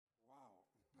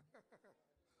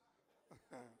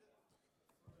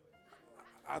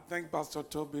I think Pastor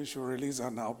Toby should release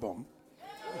an album.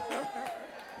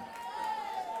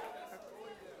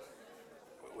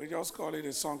 We just call it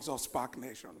the Songs of Spark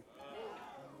Nation.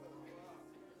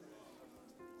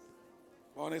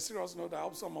 But on a serious note, I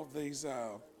hope some of these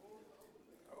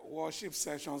worship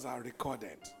sessions are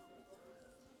recorded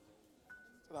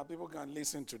so that people can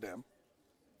listen to them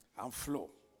and flow.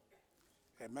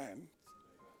 Amen.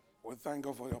 We thank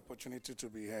God for the opportunity to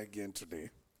be here again today.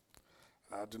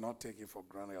 I do not take it for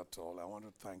granted at all. I want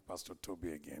to thank Pastor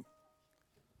Toby again.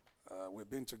 We've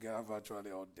been together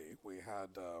virtually all day. We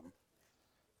had,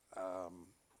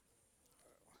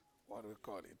 what do we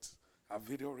call it? A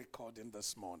video recording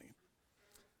this morning.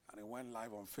 And it went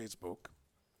live on Facebook.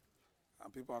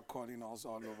 And people are calling us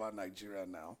all over Nigeria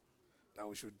now that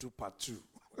we should do part 2.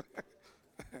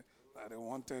 That they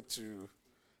wanted to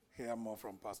hear more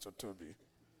from Pastor Toby.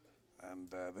 And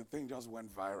the thing just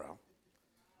went viral.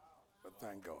 But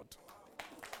thank God.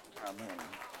 Amen.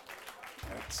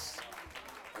 It's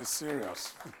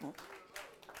serious.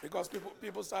 Because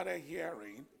people started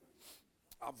hearing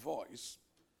a voice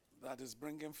that is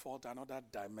bringing forth another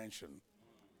dimension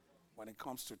when it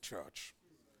comes to church.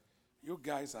 You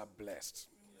guys are blessed.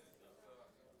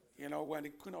 You know, when the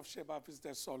Queen of Sheba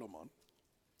visited Solomon,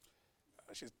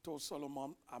 she told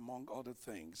Solomon, among other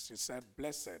things, she said,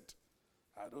 "Blessed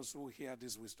are those who hear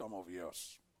this wisdom of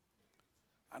yours."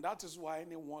 And that is why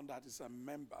anyone that is a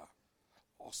member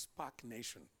of Spark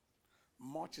Nation,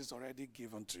 much is already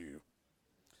given to you.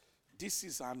 This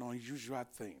is an unusual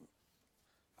thing.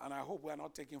 And I hope we are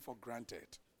not taking for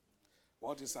granted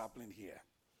what is happening here.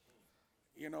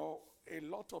 You know, a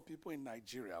lot of people in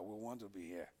Nigeria will want to be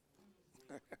here.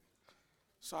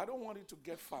 So I don't want you to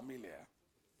get familiar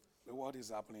with what is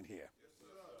happening here.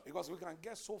 Because we can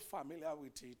get so familiar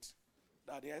with it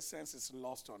that the essence is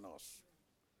lost on us.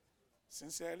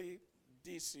 Sincerely,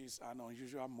 this is an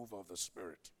unusual move of the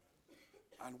Spirit.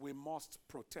 And we must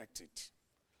protect it.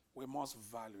 We must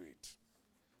value it.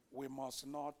 We must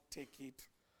not take it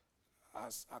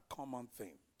as a common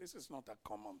thing. This is not a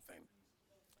common thing.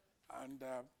 And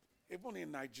even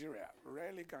in Nigeria,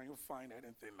 rarely can you find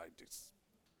anything like this.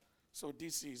 So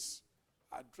this is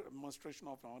a demonstration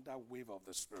of another wave of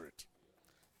the Spirit.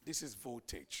 This is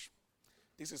voltage.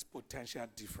 This is potential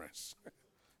difference.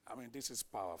 I mean, this is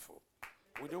powerful.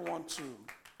 We don't want to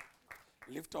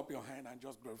lift up your hand and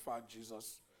just glorify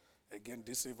Jesus again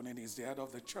this evening. He's the head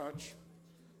of the church.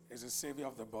 He's the savior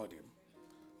of the body.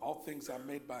 All things are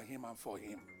made by him and for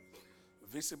him,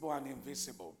 visible and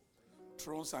invisible,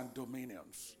 thrones and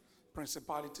dominions,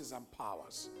 principalities and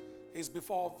powers. He's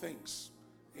before all things.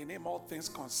 In him all things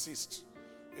consist.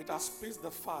 It has pleased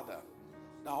the Father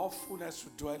that all fullness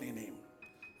should dwell in him,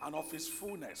 and of his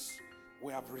fullness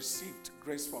we have received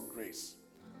grace for grace.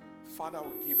 Father,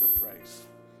 we give you praise.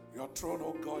 Your throne,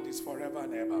 O God, is forever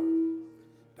and ever.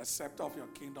 The scepter of your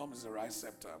kingdom is the right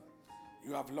scepter.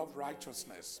 You have loved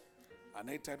righteousness and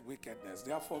hated wickedness.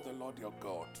 Therefore, the Lord your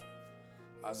God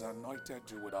has anointed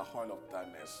you with a oil of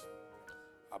gladness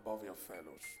above your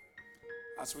fellows.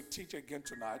 As we teach again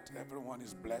tonight, everyone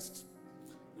is blessed,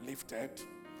 lifted,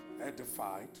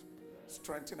 edified,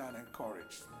 strengthened, and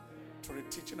encouraged through the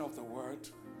teaching of the word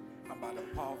and by the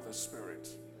power of the Spirit.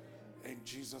 In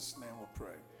Jesus' name we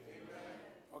pray. Amen.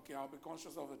 Okay, I'll be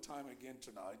conscious of the time again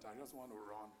tonight. I just want to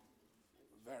run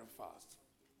very fast.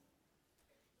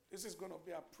 This is going to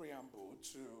be a preamble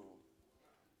to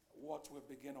what will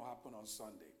begin to happen on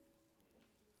Sunday.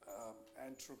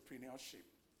 Entrepreneurship.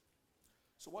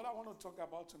 So what I want to talk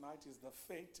about tonight is the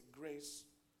faith, grace,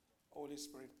 Holy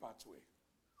Spirit pathway.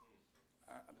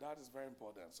 That is very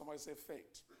important. Somebody say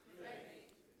faith.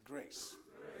 Faith. Grace.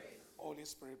 Holy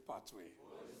Spirit pathway.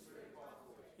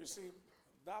 You see,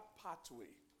 that pathway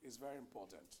is very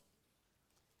important.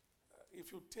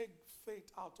 If you take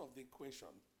faith out of the equation,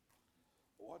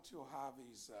 what you have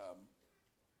is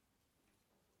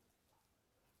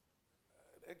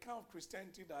a kind of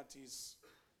Christianity that is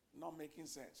not making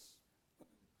sense.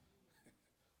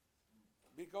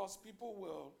 Because people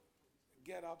will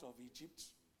get out of Egypt,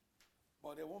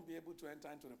 but they won't be able to enter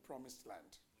into the promised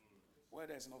land where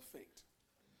there's no faith.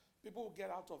 People will get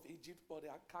out of Egypt, but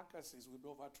their carcasses will be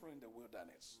overthrown in the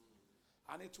wilderness.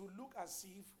 And it will look as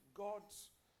if God's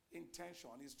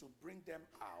intention is to bring them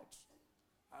out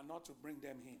and not to bring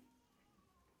them in.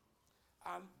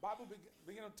 And Bible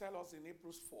begin to tell us in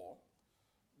Hebrews 4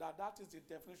 that is the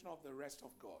definition of the rest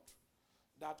of God.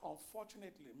 That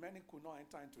unfortunately many could not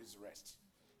enter into his rest,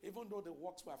 even though the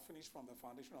works were finished from the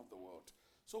foundation of the world.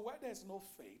 So where there's no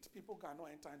faith, people cannot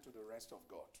enter into the rest of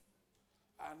God.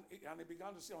 And he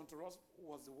began to say unto us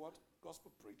was the word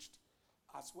gospel preached,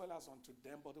 as well as unto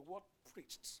them, but the word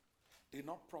preached did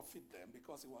not profit them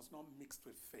because it was not mixed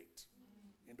with faith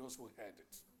in those who heard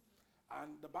it.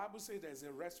 And the Bible says there's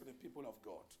a rest to the people of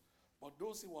God. But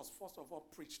those he was first of all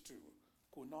preached to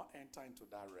could not enter into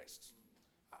that rest.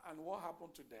 And what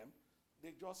happened to them?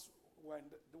 They just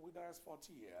went the wilderness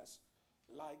 40 years,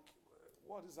 like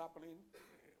what is happening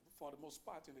for the most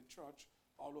part in the church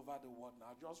all over the world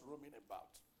now, just roaming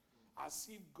about. As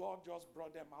if God just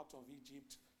brought them out of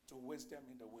Egypt to waste them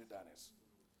in the wilderness.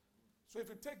 So if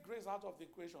you take grace out of the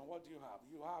equation, what do you have?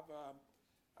 You have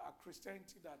a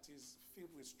Christianity that is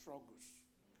filled with struggles.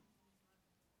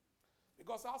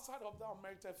 Because outside of that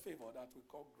unmerited favor that we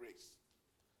call grace,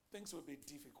 things will be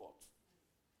difficult.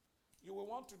 You will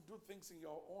want to do things in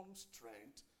your own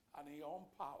strength and in your own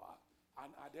power,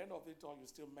 and at the end of it all, you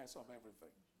still mess up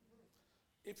everything.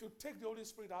 If you take the Holy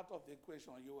Spirit out of the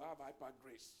equation, you have hyper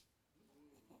grace.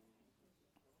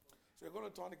 So you're going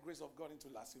to turn the grace of God into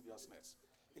lasciviousness.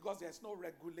 Because there's no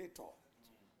regulator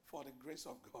for the grace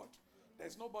of God.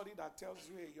 There's nobody that tells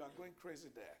you, hey, you are going crazy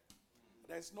there.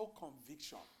 There's no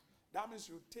conviction. That means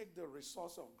you take the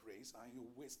resource of grace and you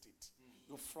waste it.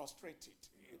 You frustrate it.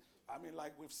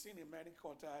 Like we've seen in many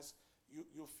quarters,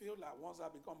 you feel like once I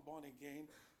become born again,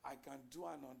 I can do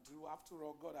and undo. After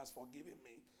all, God has forgiven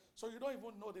me. So you don't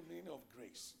even know the meaning of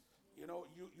grace.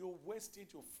 You waste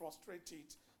it, you frustrate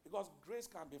it, because grace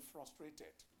can be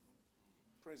frustrated.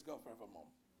 Praise God forevermore.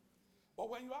 But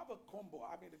when you have a combo,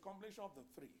 the combination of the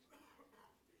three,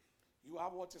 you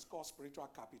have what is called spiritual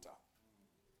capital.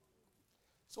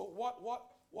 So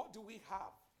what do we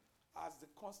have as the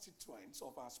constituents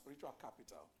of our spiritual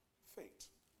capital? Faith,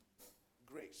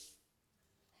 grace,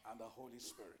 and the Holy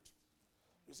Spirit.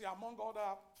 You see, among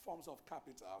other forms of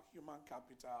capital, human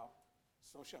capital,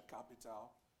 social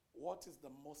capital, what is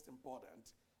the most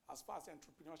important as far as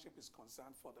entrepreneurship is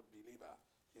concerned for the believer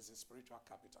is the spiritual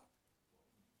capital.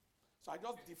 So I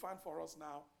just defined for us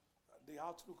now the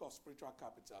outlook of spiritual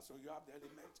capital. So you have the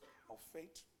element of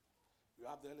faith, you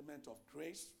have the element of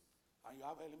grace, and you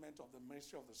have the element of the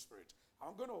ministry of the Spirit.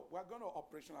 We're going to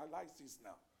operationalize this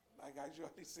now. Like I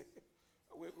usually say,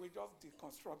 we just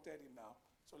deconstructed it now.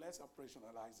 So let's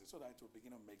operationalize it so that it will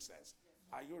begin to make sense.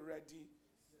 Are you ready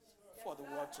for the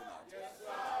word tonight? Yes,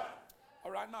 sir.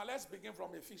 All right, now let's begin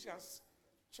from Ephesians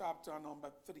chapter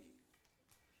number 3.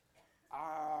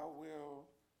 I will,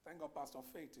 thank God Pastor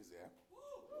Faith is here.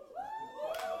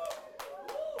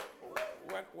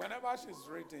 Whenever she's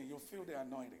reading, you feel the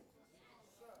anointing.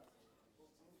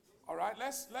 All right,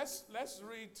 let's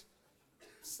read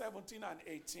 17 and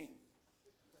 18,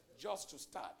 just to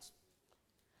start.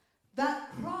 That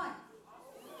Christ.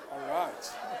 All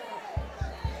right.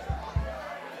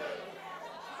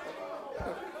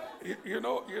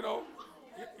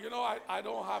 I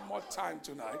don't have much time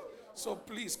tonight, so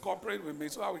please cooperate with me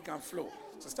so that we can flow.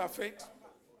 Sister Faith.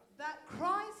 That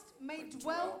Christ may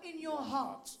dwell in your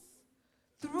hearts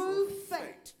through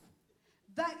faith,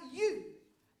 that you,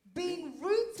 being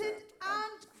rooted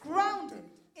and grounded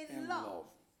in love,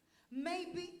 may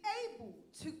be able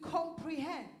to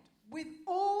comprehend with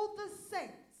all the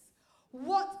saints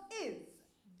what is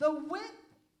the width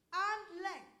and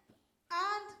length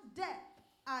and depth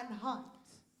and height.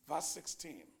 Verse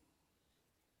 16.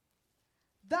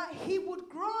 That he would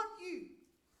grant you,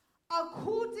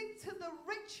 according to the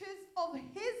riches of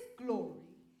his glory,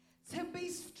 to be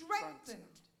strengthened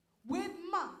with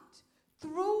might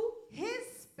through his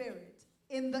Spirit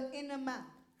in the inner man.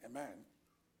 Amen.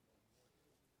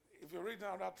 If you read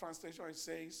another translation, it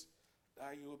says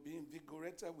that you will be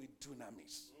invigorated with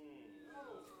dunamis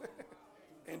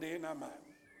in the inner man.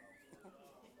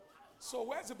 So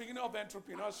where's the beginning of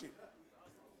entrepreneurship?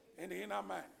 In the inner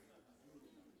man.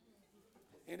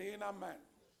 In the inner man.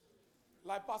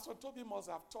 Like Pastor Toby must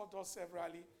have taught us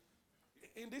severally,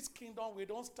 in this kingdom, we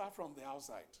don't start from the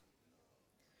outside.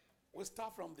 We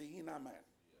start from the inner man.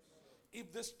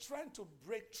 If the strength to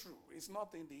break through is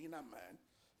not in the inner man,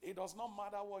 it does not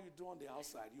matter what you do on the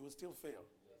outside, you will still fail.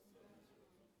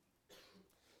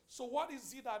 So what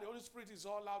is it that the Holy Spirit is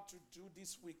all out to do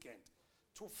this weekend?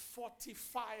 To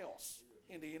fortify us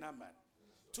in the inner man.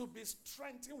 To be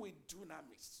strengthened with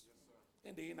dunamis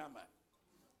in the inner man.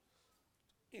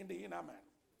 In the inner man.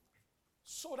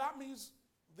 So that means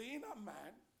the inner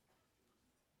man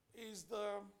is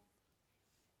the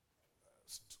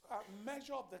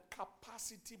measure of the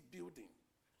capacity building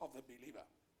of the believer.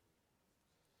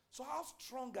 So how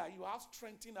strong are you? How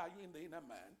strengthened are you in the inner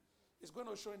man? It's going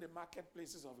to show in the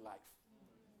marketplaces of life.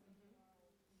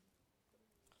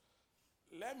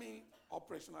 Let me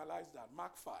operationalize that.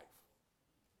 Mark 5.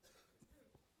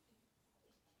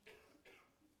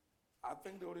 I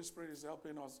think the Holy Spirit is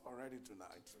helping us already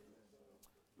tonight.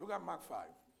 Look at Mark 5.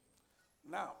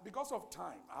 Now, because of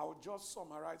time, I will just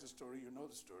summarize the story. You know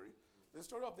the story. The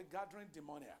story of the gathering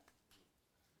demoniac.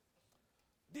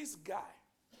 This guy,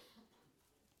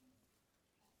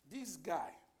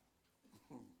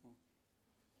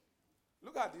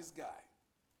 look at this guy.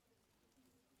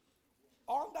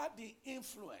 Under the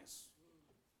influence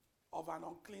of an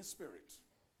unclean spirit.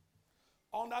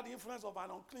 Under the influence of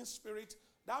an unclean spirit,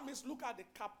 that means look at the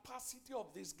capacity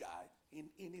of this guy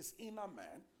in his inner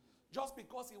man, just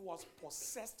because he was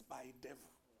possessed by a devil.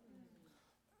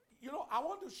 You know, I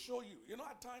want to show you,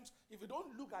 at times, if you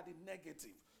don't look at the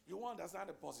negative, you won't understand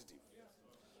the positive.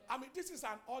 I mean, this is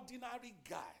an ordinary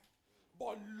guy,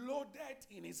 but loaded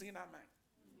in his inner man.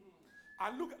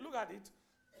 And look at it.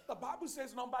 The Bible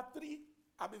says,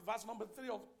 verse number 3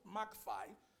 of Mark 5,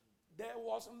 there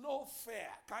was no fear.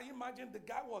 Can you imagine? The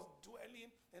guy was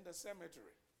dwelling in the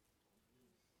cemetery.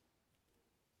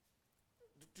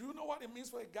 Do you know what it means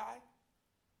for a guy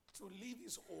to leave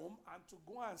his home and to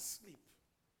go and sleep?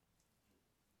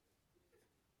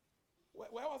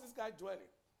 Where was this guy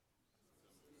dwelling?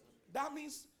 That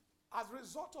means as a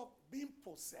result of being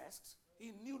possessed,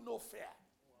 he knew no fear.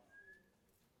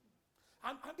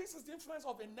 And this is the influence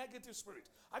of a negative spirit.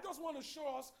 I just want to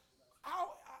show us how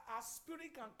a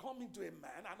spirit can come into a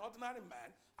man, an ordinary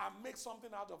man, and make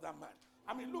something out of that man.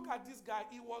 I mean, look at this guy.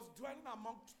 He was dwelling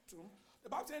among tombs. The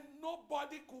Bible said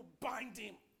nobody could bind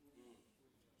him.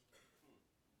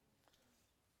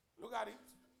 Look at it.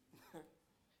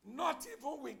 Not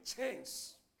even with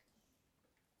chains.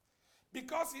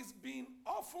 Because he's been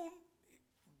often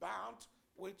bound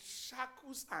with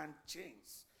shackles and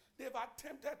chains. They've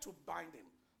attempted to bind him.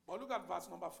 But look at verse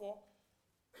number 4.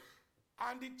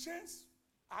 And the chains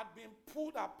had been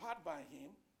pulled apart by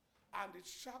him, and the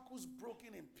shackles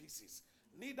broken in pieces.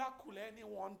 Neither could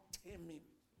anyone tame him.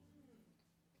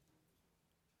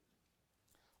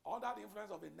 Under the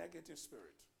influence of a negative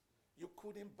spirit, you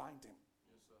couldn't bind him.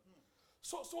 Yes,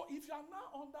 sir. So if you are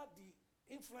now under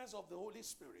the influence of the Holy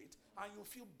Spirit and you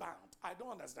feel bound, I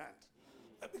don't understand.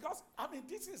 Because, I mean,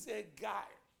 this is a guy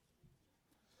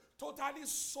totally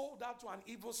sold out to an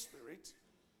evil spirit.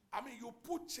 I mean, you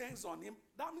put chains on him.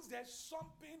 That means there's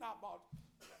something about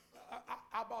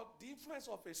the influence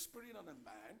of a spirit on a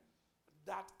man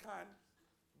that can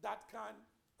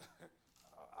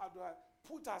how do I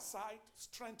put aside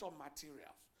strength of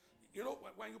materials. You know,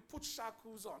 when you put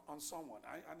shackles on someone,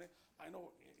 I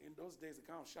know in those days the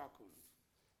kind of shackles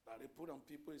that they put on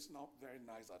people is not very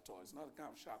nice at all. It's not the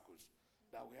kind of shackles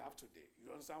that we have today.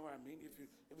 You understand what I mean? If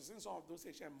you've seen some of those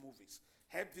Asian movies,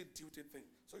 heavy duty thing.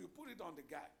 So you put it on the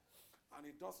guy, and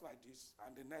he does like this,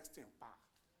 and the next thing, pa.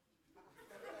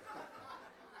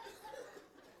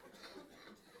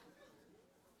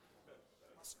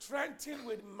 Strengthened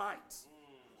with might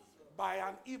by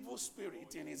an evil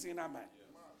spirit in his inner man.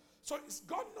 So it's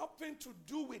got nothing to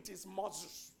do with his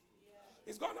muscles.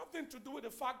 It's got nothing to do with the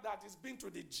fact that he's been to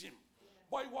the gym.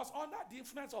 But he was under the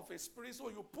influence of a spirit, so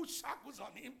you put shackles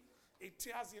on him, it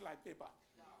tears it like paper.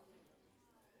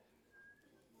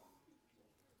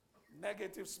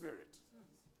 Negative spirit.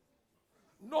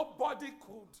 Nobody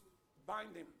could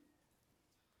bind him.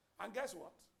 And guess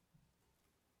what?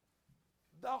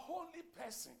 The only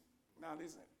person, now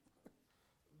listen,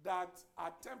 that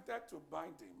attempted to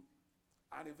bind him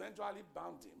and eventually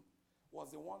bound him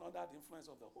was the one under the influence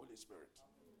of the Holy Spirit.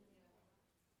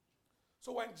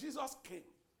 So when Jesus came,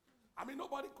 I mean,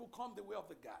 nobody could come the way of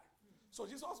the guy. So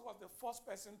Jesus was the first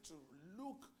person to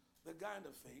look the guy in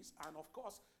the face, and of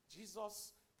course,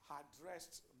 Jesus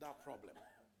addressed that problem.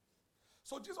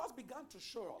 So Jesus began to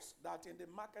show us that in the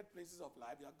marketplaces of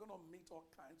life, you are going to meet all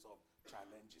kinds of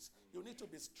challenges. You need to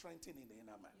be strengthened in the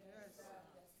inner man. Yes.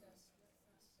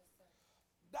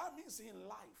 That means in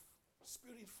life,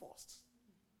 spirit first,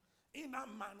 inner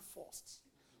man first.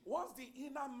 Once the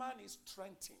inner man is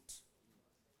strengthened,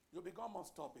 you become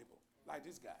unstoppable, like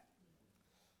this guy.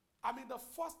 I mean, the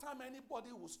first time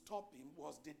anybody would stop him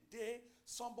was the day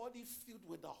somebody filled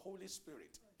with the Holy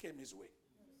Spirit came his way.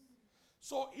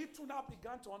 So he too now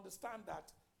began to understand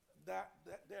that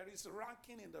there is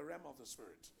ranking in the realm of the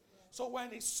Spirit. So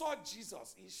when he saw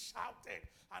Jesus, he shouted,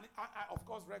 and I of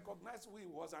course recognized who he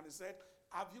was, and he said,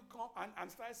 have you come? And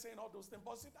started saying all those things.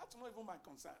 But see, that's not even my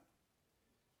concern.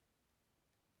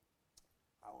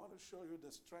 I want to show you the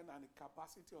strength and the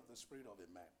capacity of the spirit of a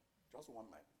man. Just one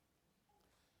man.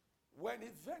 When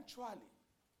eventually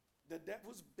the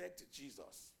devils begged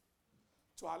Jesus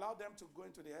to allow them to go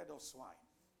into the head of swine.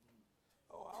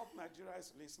 Oh, I hope Nigeria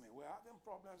is listening. We're having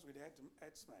problems with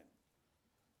headsmen.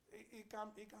 It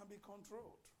can be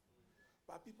controlled.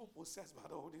 by people possessed by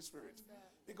the Holy Spirit.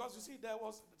 Because you see, there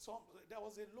was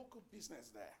a local business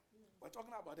there. We're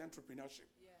talking about entrepreneurship.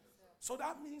 So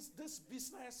that means this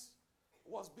business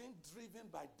was being driven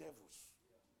by devils.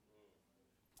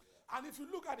 And if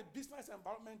you look at the business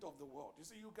environment of the world, you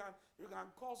see, you can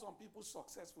call some people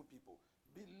successful people.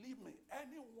 Believe me,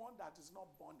 anyone that is not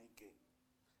born again,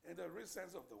 in the real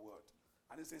sense of the word,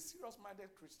 and is a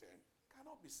serious-minded Christian,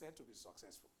 cannot be said to be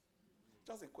successful.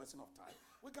 Just a question of time.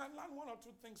 We can learn one or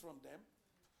two things from them,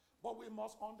 but we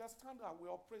must understand that we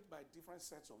operate by different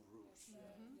sets of rules.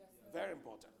 Very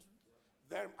important.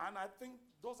 And I think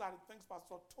those are the things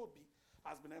Pastor Toby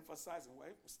has been emphasizing.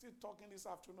 We're still talking this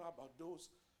afternoon about those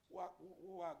who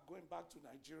are going back to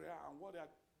Nigeria and what they are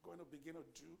going to begin to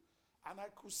do. And I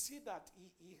could see that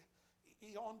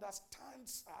he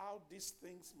understands how these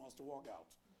things must work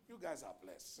out. You guys are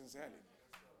blessed, sincerely.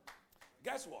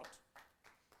 Guess what?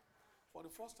 For the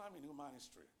first time in human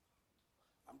history,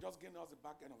 I'm just getting us the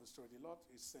back end of the story. The Lord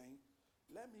is saying,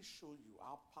 let me show you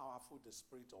how powerful the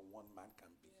spirit of one man can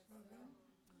be.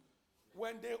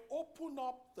 When they open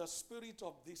up the spirit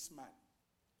of this man,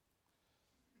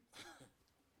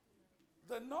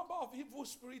 the number of evil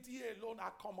spirits he alone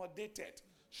accommodated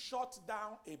shut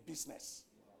down a business.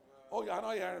 Oh, you are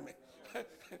not hearing me?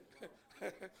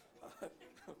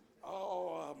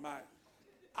 Oh, man.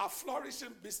 A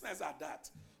flourishing business at that.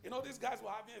 You know, these guys were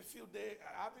having a field day,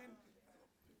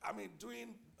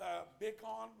 doing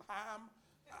bacon, ham,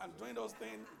 and doing those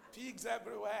things, pigs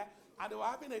everywhere. And they were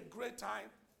having a great time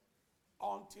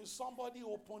until somebody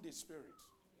opened the spirit.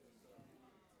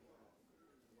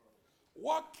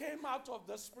 What came out of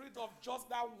the spirit of just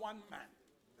that one man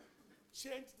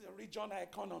changed the regional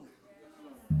economy.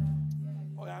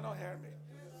 Oh, you're not hearing me?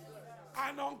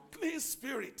 An unclean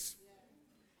spirit.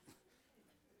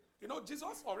 You know,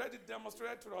 Jesus already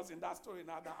demonstrated to us in that story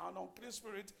now that an unclean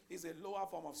spirit is a lower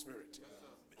form of spirit.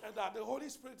 And that the Holy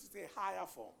Spirit is a higher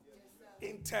form.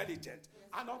 Intelligent.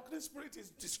 An unclean spirit is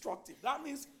destructive. That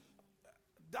means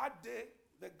that day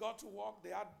they got to work, they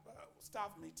had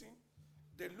staff meeting.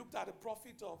 They looked at the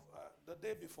profit of the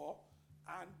day before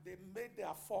and they made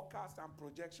their forecast and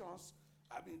projections.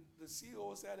 The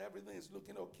CEO said everything is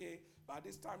looking okay. By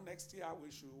this time next year,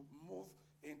 we should move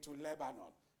into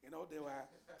Lebanon. You know, they were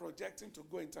projecting to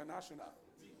go international.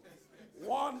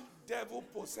 One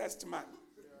devil-possessed man,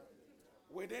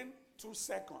 within 2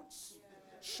 seconds,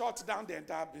 shut down the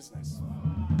entire business.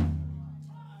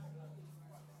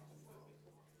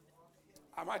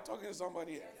 Am I talking to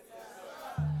somebody here?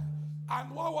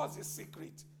 And what was the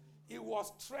secret? He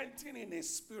was strengthening a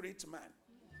spirit man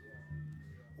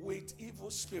with evil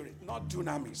spirit, not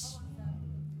dunamis.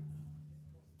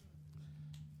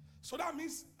 So that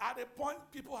means at a point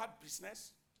people had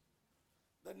business.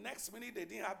 The next minute they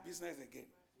didn't have business again.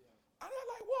 And they're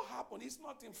like, what happened? It's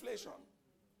not inflation.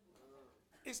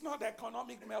 It's not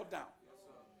economic meltdown.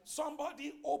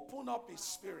 Somebody opened up his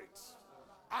spirit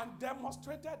and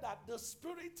demonstrated that the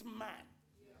spirit man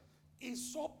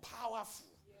is so powerful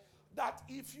that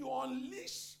if you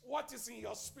unleash what is in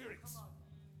your spirit,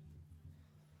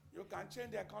 you can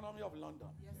change the economy of London.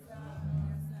 Yes, sir.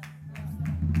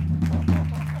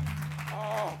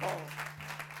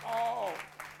 Oh.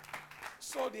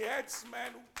 So the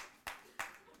herdsmen,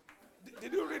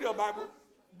 did you read your Bible?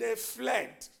 They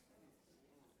fled.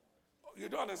 You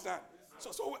don't understand?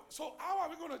 So how are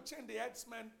we going to change the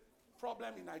herdsmen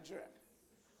problem in Nigeria?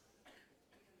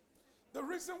 The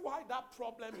reason why that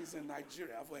problem is in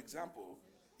Nigeria, for example,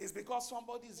 is because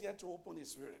somebody is here to open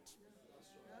his spirit.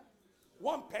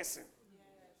 One person.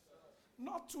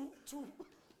 Not two.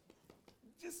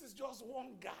 This is just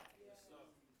one guy.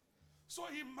 So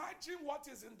imagine what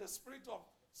is in the spirit of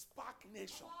Spark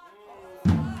Nation.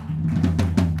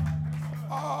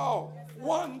 Oh,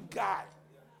 one guy.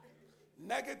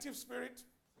 Negative spirit,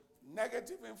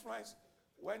 negative influence.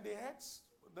 When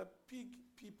the pig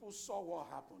people saw what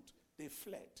happened, they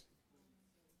fled.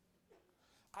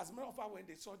 As a matter of fact, when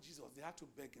they saw Jesus, they had to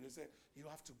beg him. They said, you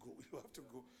have to go.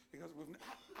 Because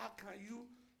how can you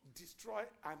destroy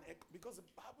because the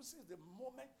Bible says the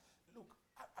moment,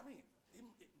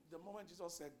 the moment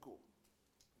Jesus said go,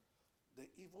 the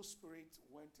evil spirit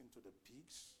went into the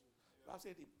pigs. The Bible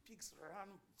said the pigs ran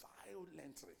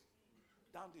violently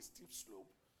down the steep slope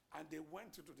and they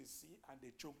went into the sea and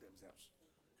they choked themselves.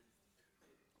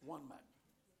 One man.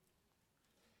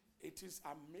 It is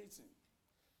amazing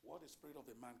what the spirit of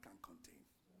a man can contain.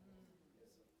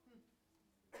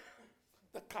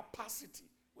 The capacity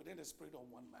within the spirit of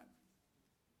one man.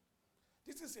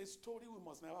 This is a story we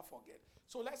must never forget.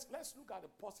 So let's look at the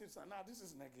positives, and now this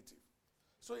is negative.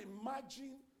 So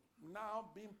imagine now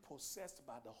being possessed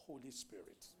by the Holy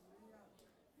Spirit.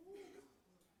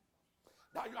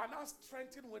 That you are now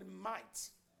strengthened with might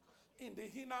in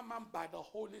the inner man by the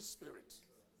Holy Spirit.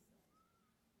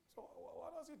 So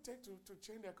what does it take to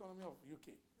change the economy of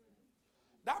UK?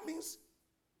 That means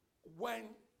when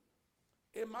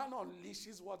a man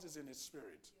unleashes what is in his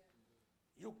spirit,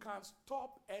 you can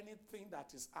stop anything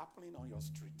that is happening on your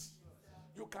street.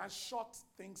 You can shut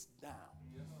things down.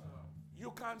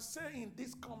 You can say in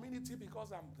this community,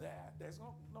 because I'm there, there's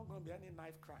not going to be any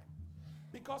knife crime.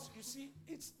 Because you see,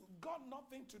 it's got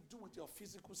nothing to do with your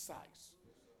physical size.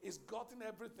 It's gotten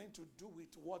everything to do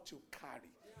with what you carry,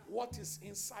 what is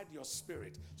inside your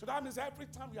spirit. So that means every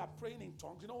time you are praying in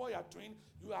tongues, you know what you are doing?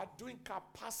 You are doing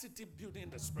capacity building in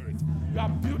the spirit. You are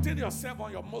building yourself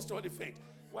on your most holy faith.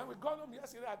 When we got home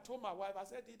yesterday, I told my wife, I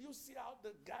said, did you see how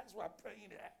the guys were praying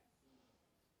there?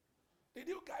 Did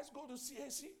you guys go to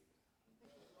CAC?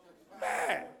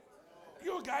 Man,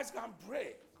 you guys can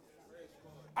pray.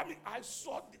 I mean, I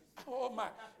saw, oh my,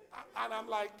 and I'm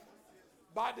like,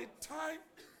 by the time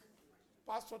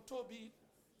Pastor Toby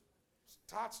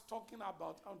starts talking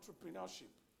about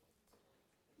entrepreneurship,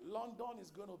 London is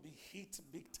going to be hit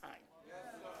big time.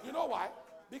 You know why?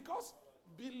 Because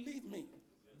believe me,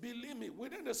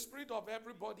 within the spirit of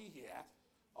everybody here,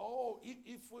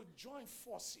 if we join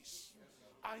forces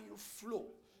and you flow,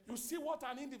 you see what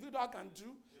an individual can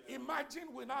do? Imagine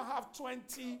we now have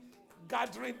 20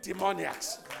 gathering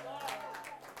demoniacs.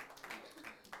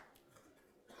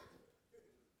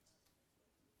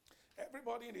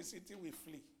 Everybody in the city will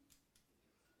flee.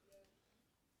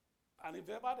 And if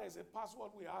ever there's a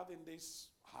password we have in this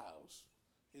house,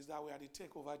 is that we are the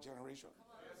takeover generation.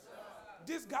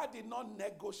 This guy did not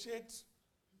negotiate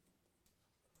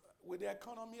with the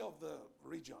economy of the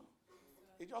region.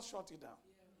 He just shut it down.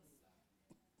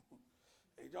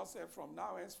 He just said, from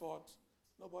now henceforth,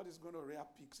 nobody's going to rear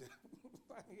pigs. It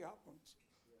happened.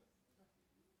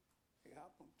 It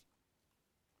happened.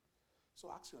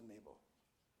 So ask your neighbor.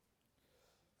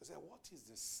 I said, what is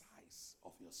the size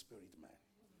of your spirit, man?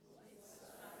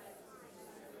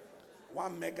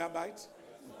 1 megabyte?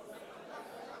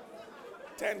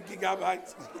 10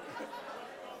 gigabytes?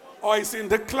 Or it's in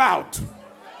the cloud?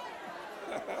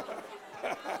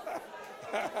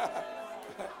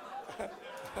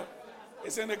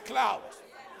 It's in the cloud.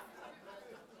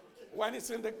 When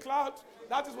it's in the cloud,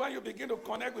 that is when you begin to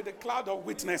connect with the cloud of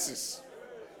witnesses.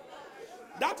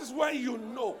 That is when you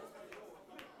know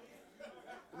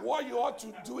what you ought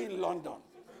to do in London.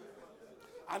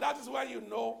 And that is when you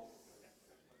know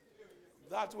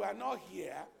that we are not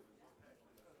here.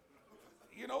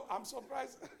 You know, I'm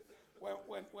surprised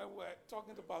when we're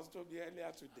talking to Pastor Toby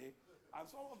earlier today, and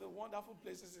some of the wonderful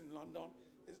places in London,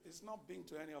 it's not been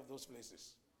to any of those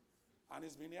places. And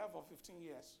it's been here for 15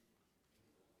 years.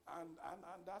 And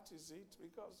that is it,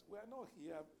 because we're not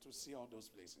here to see all those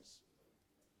places.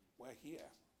 We're here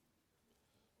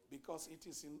because it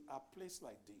is in a place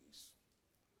like this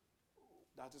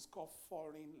that is called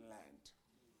foreign land.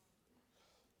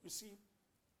 You see,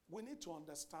 we need to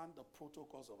understand the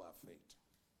protocols of our faith.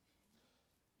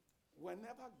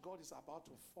 Whenever God is about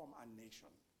to form a nation,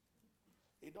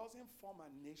 He doesn't form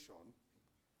a nation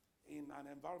in an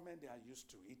environment they are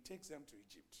used to. He takes them to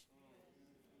Egypt.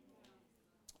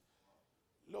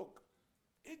 Look,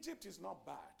 Egypt is not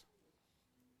bad.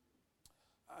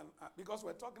 And because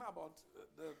we're talking about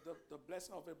the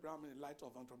blessing of Abraham in the light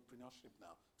of entrepreneurship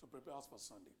now to prepare us for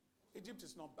Sunday. Egypt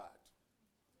is not bad.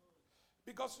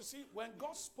 Because you see, when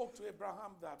God spoke to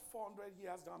Abraham that 400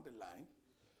 years down the line,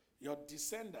 your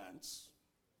descendants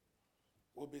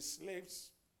will be slaves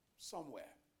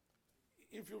somewhere.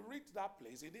 If you read that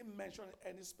place, he didn't mention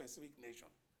any specific nation.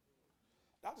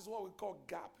 That is what we call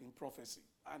gap in prophecy,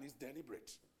 and it's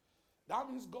deliberate. That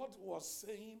means God was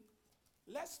saying,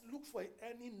 let's look for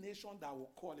any nation that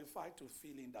will qualify to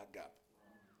fill in that gap.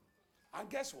 And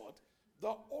guess what?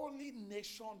 The only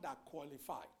nation that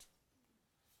qualified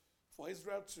for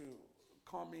Israel to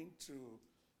come in to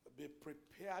be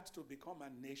prepared to become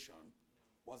a nation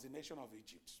was the nation of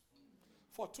Egypt.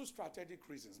 For two strategic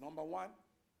reasons. Number one,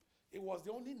 it was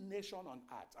the only nation on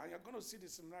earth, and you're going to see the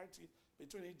similarity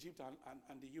between Egypt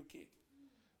and the UK,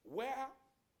 where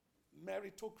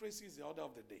meritocracy is the order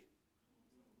of the day.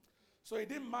 So it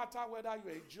didn't matter whether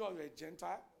you're a Jew or you're a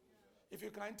Gentile. If you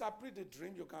can interpret the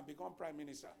dream, you can become prime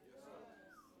minister.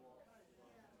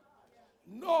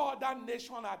 No other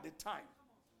nation at the time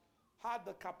had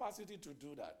the capacity to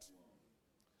do that.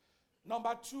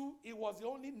 Number two, it was the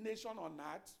only nation on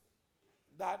earth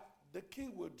that the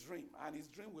king will dream, and his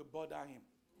dream will bother him.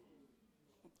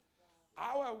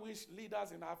 How I wish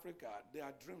leaders in Africa,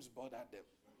 their dreams bother them.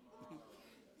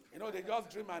 You know, they just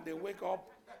dream and they wake up,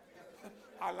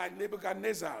 and like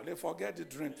Nebuchadnezzar, they forget the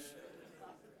dreams.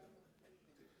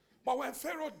 But when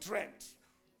Pharaoh dreamt,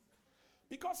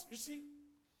 because you see,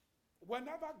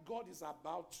 whenever God is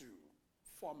about to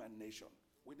form a nation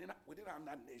within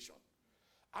another nation,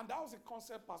 and that was a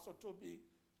concept Pastor Toby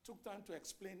took time to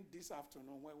explain this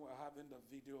afternoon when we were having the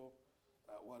video,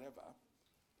 whatever,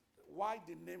 why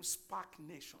the name Spark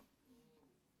Nation.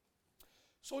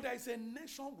 So there is a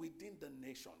nation within the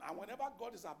nation. And whenever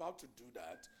God is about to do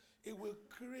that, it will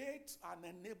create an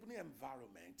enabling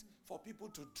environment for people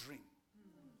to dream.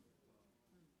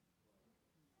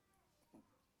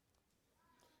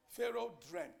 Pharaoh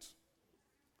dreamt.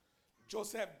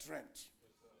 Joseph dreamt.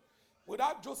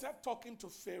 Without Joseph talking to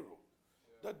Pharaoh,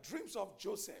 the dreams of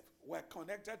Joseph were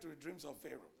connected to the dreams of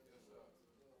Pharaoh.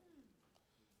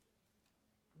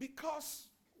 Because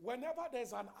whenever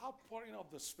there's an outpouring of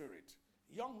the Spirit,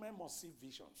 young men must see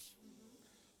visions.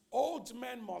 Old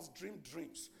men must dream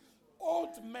dreams.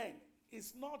 Old men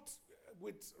is not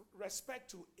with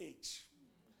respect to age.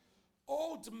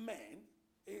 Old men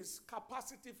is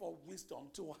capacity for wisdom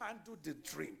to handle the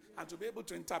dream and to be able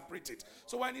to interpret it.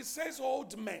 So when it says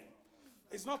old men,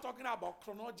 it's not talking about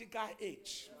chronological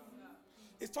age.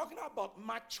 It's talking about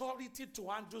maturity to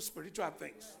handle spiritual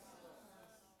things.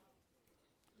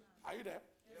 Are you there?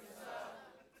 Yes,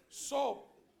 sir. So,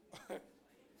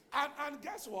 and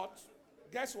guess what?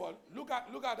 Guess what? Look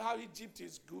at how Egypt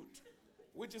is good,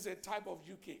 which is a type of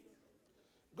UK.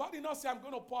 God did not say, I'm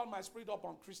going to pour my spirit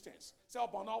upon Christians. Say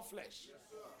upon all flesh. Yes,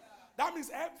 that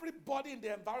means everybody in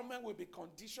the environment will be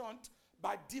conditioned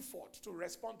by default to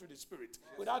respond to the Spirit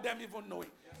without them even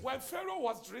knowing. When Pharaoh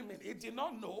was dreaming, he did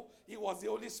not know it was the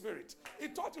Holy Spirit. He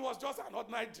thought it was just an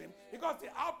ordinary dream because the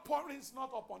outpouring is not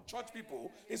upon church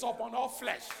people, it's upon all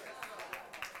flesh.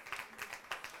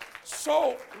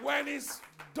 So when it's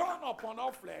done upon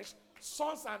all flesh,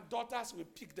 sons and daughters will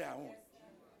pick their own.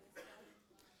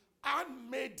 And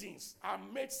maidens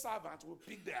and maid servants will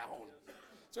pick their own.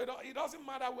 So it doesn't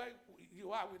matter where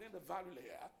you are within the valley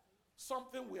layer,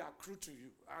 something will accrue to you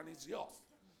and it's yours.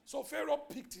 So Pharaoh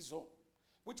picked his own,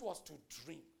 which was to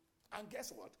dream. And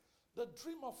guess what? The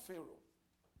dream of Pharaoh,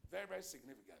 very, very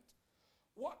significant.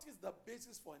 What is the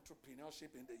basis for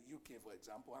entrepreneurship in the UK, for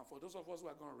example, and for those of us who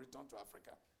are going to return to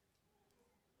Africa?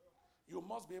 You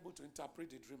must be able to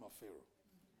interpret the dream of Pharaoh.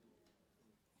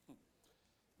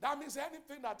 That means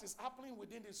anything that is happening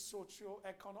within the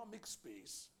socio-economic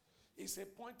space is a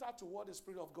pointer to what the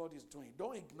Spirit of God is doing.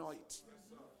 Don't ignore it.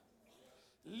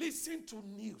 Listen to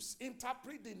news.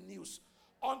 Interpret the news.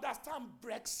 Understand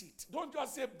Brexit. Don't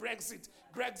just say Brexit.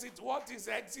 Brexit, what is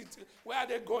exit? Where are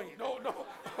they going? No.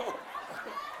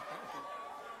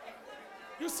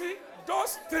 You see,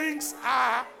 those things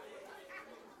are,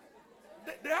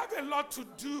 they have a lot to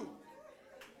do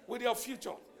with your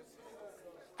future.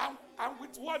 And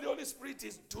with what the Holy Spirit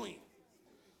is doing.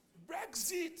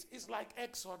 Brexit is like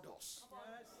Exodus.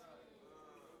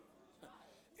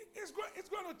 It's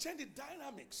going to change the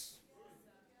dynamics.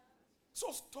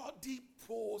 So study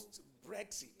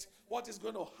post-Brexit. What is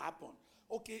going to happen?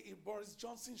 Okay, if Boris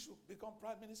Johnson should become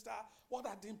prime minister, what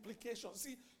are the implications?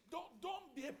 See,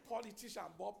 don't be a politician,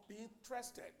 but be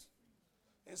interested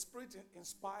in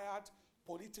spirit-inspired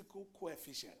political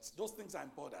coefficients. Those things are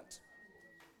important.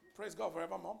 Praise God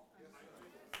forevermore.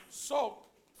 So,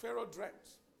 Pharaoh dreamt.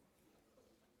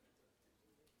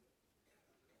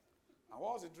 And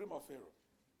what was the dream of Pharaoh?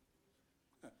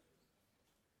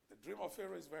 The dream of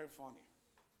Pharaoh is very funny.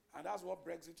 And that's what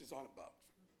Brexit is all about.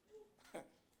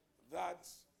 That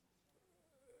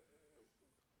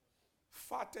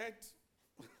fatted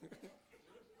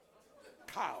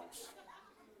cows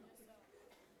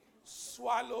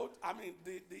swallowed,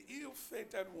 the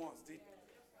ill-fated ones,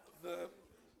 the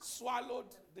swallowed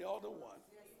the other one,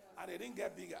 and they didn't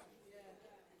get bigger.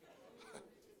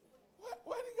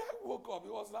 When the guy woke up,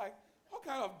 he was like, what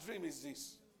kind of dream is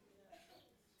this?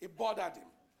 It bothered him.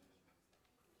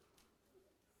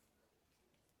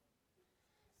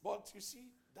 But you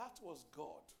see, that was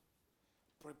God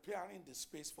preparing the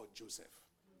space for Joseph.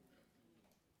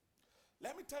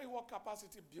 Let me tell you what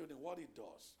capacity building, what it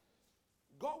does.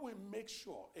 God will make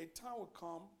sure a time will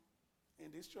come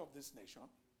in the history of this nation.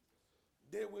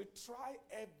 They will try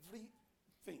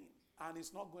everything and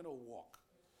it's not going to work.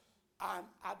 And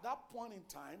at that point in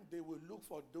time, they will look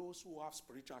for those who have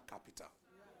spiritual capital.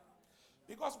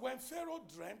 Because when Pharaoh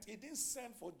dreamt, he didn't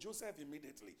send for Joseph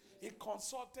immediately. He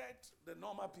consulted the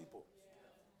normal people.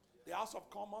 The House of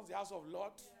Commons, the House of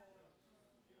Lords.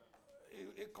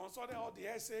 He consulted all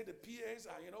the SA, the PAs,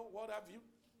 and what have you.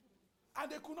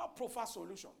 And they could not provide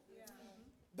solution.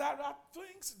 There are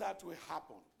things that will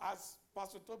happen, as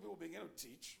Pastor Toby will begin to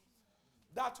teach,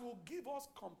 that will give us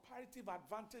comparative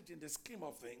advantage in the scheme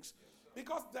of things,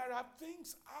 Because there are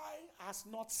things eye has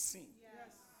not seen.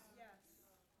 Yes.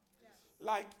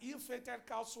 Like ill-fated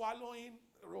cow swallowing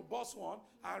robust one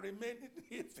and remaining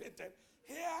ill-fated.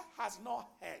 Hair has not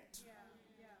heard.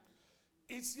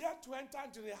 It's yet to enter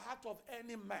into the heart of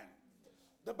any man.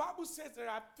 The Bible says there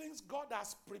are things God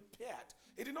has prepared.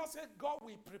 It did not say God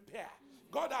will prepare.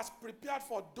 God has prepared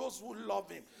for those who love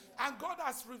him. And God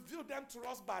has revealed them to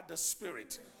us by the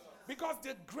Spirit. Because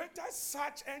the greatest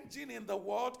search engine in the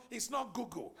world is not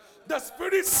Google. The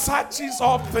Spirit searches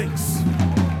all things.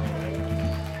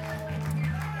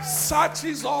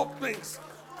 Searches all things,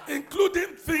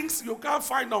 including things you can't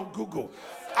find on Google.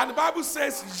 And the Bible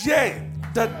says, yea,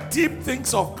 the deep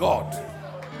things of God.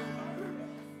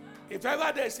 If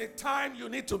ever there's a time you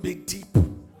need to be deep,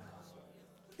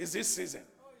 it's this season.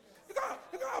 You can't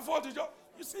afford to just,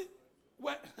 you see,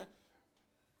 when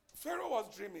Pharaoh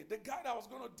was dreaming, the guy that was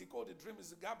going to decode the dream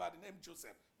is a guy by the name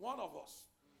Joseph, one of us,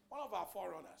 one of our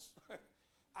forerunners.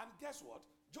 And guess what?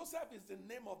 Joseph is the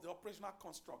name of the operational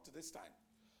construct this time.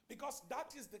 Because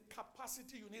that is the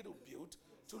capacity you need to build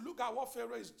to look at what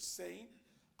Pharaoh is saying.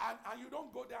 And you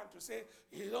don't go there and to say,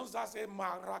 he don't start saying,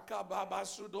 Maraka, Baba,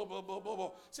 Sudo, bo, bo, bo,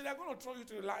 bo. See, they're going to throw you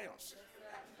to the lions.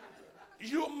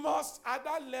 You must, at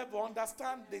that level,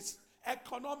 understand this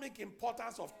economic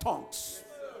importance of tongues.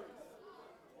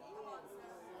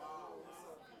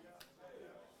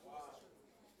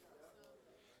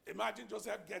 Imagine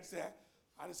Joseph gets there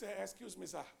and he says, excuse me,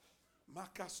 sir.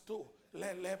 Makasto,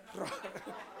 lepra.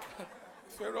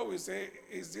 Pharaoh will say,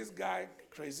 is this guy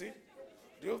crazy?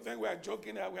 Do you think we are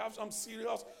joking here? We have some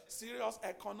serious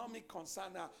economic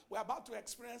concern now. We're about to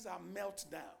experience a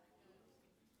meltdown.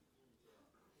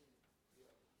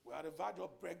 We are at the verge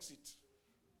of Brexit.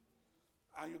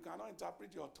 And you cannot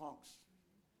interpret your tongues.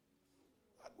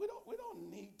 We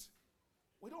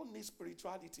don't need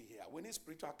spirituality here. We need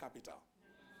spiritual capital.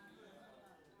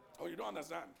 Oh, you don't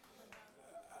understand?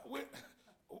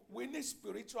 We need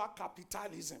spiritual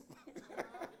capitalism.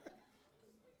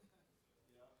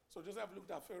 So Joseph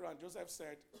looked at Pharaoh and Joseph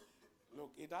said,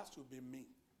 look, it has to be me.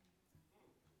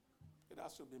 It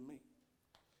has to be me.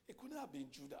 It couldn't have been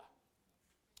Judah.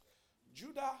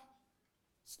 Judah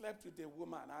slept with a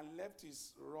woman and left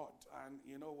his rod and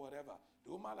whatever.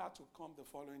 The woman had to come the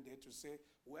following day to say,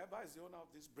 whoever is the owner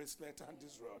of this bracelet and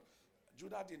this rod,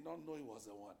 Judah did not know he was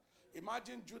the one.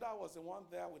 Imagine Judah was the one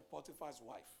there with Potiphar's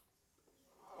wife.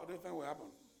 What do you think will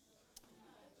happen?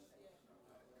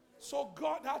 So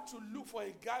God had to look for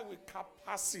a guy with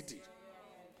capacity.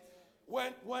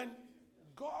 When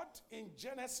God in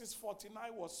Genesis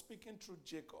 49 was speaking through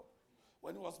Jacob,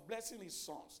 when he was blessing his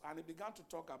sons, and he began to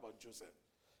talk about Joseph,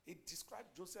 he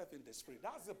described Joseph in the spirit.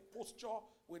 That's the posture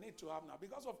we need to have now.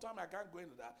 Because of time, I can't go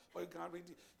into that, but you can read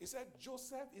it. He said,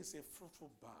 Joseph is a fruitful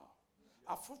bough.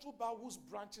 A fruitful bough whose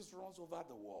branches runs over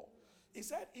the wall. He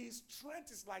said his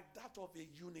strength is like that of a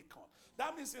unicorn.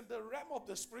 That means in the realm of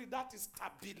the spirit, that is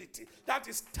stability. That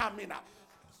is stamina.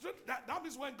 So that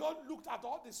means when God looked at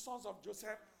all the sons of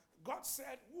Joseph, God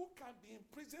said, who can be in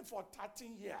prison for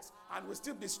 13 years and will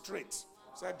still be straight?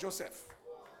 Said Joseph.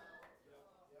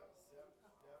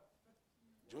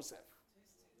 Joseph.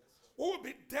 Who will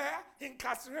be there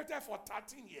incarcerated for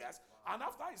 13 years, and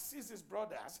after he sees his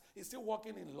brothers, he's still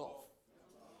walking in love.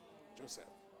 Joseph.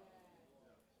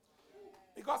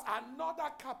 Because another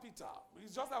capital,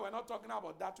 it's just that we're not talking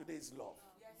about that today, is love.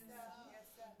 Yes, sir. Yes,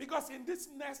 sir. Because in this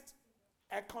next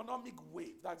economic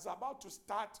wave that's about to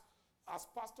start, as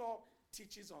Pastor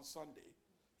teaches on Sunday,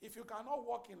 if you cannot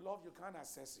walk in love, you can't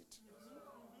access it.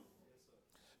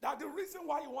 That the reason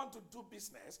why you want to do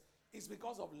business is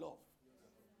because of love.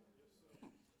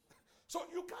 So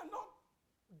you cannot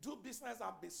do business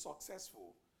and be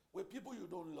successful with people you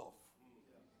don't love.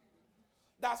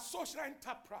 That's social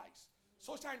enterprise.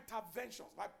 Social interventions,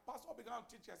 like Pastor began to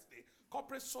teach yesterday,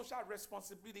 corporate social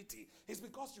responsibility is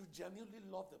because you genuinely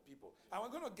love the people. And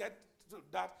we're going to get to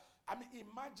that. I mean,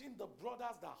 imagine the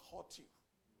brothers that hurt you.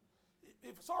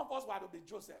 If some of us were to be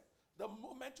Joseph, the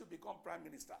moment you become prime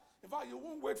minister, in fact, you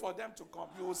won't wait for them to come.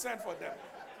 You will send for them.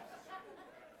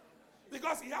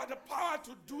 Because he had the power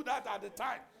to do that at the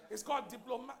time. It's called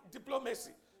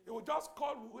diplomacy. He would just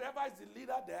call whoever is the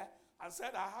leader there and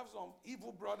said, I have some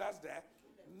evil brothers there.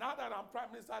 Now that I'm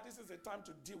prime minister, this is the time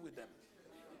to deal with them.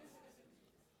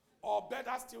 Or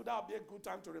better still, that would be a good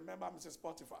time to remember Mrs.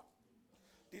 Potiphar.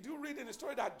 Did you read in the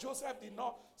story that Joseph did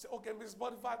not say, okay, Mrs.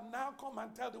 Potiphar, now come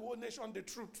and tell the whole nation the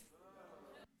truth?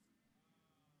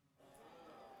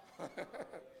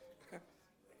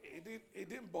 It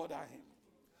didn't bother him.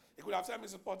 He could have said,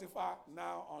 Mrs. Potiphar,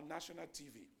 now on national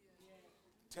TV,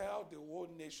 tell the whole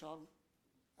nation,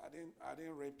 I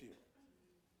didn't rape you.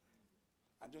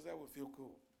 And Joseph will feel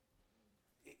cool.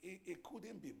 He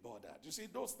couldn't be bothered. You see,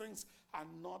 those things are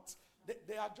not,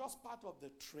 they are just part of the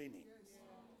training.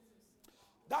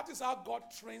 That is how God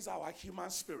trains our human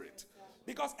spirit.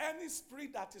 Because any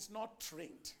spirit that is not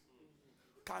trained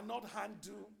cannot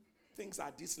handle things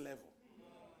at this level.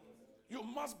 You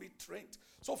must be trained.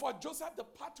 So for Joseph, the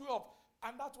pathway of,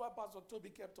 and that's why Pastor Toby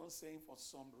kept on saying, for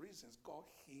some reasons, God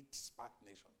hates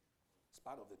stagnation. It's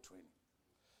part of the training.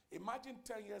 Imagine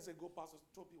 10 years ago, Pastor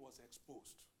Toby was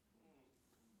exposed.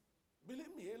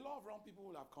 Believe me, a lot of wrong people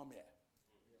will have come here.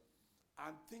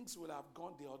 And things will have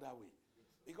gone the other way.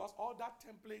 Because all that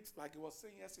templates, like he was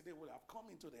saying yesterday, will have come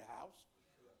into the house.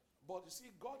 But you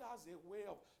see, God has a way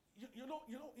of, you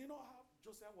know how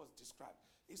Joseph was described.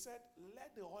 He said,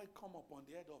 let the oil come upon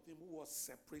the head of him who was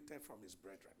separated from his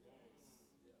brethren.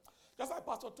 Just like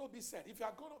Pastor Toby said, if you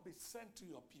are going to be sent to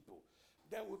your people,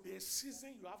 there will be a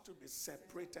season you have to be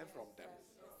separated from them.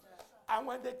 And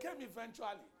when they came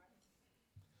eventually,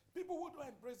 people who don't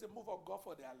embrace the move of God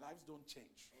for their lives don't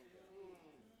change.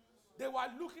 They were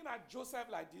looking at Joseph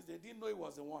like this. They didn't know he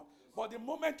was the one. But the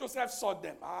moment Joseph saw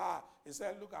them, he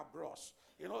said, look at bros.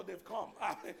 They've come.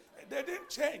 They didn't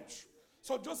change.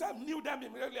 So Joseph knew them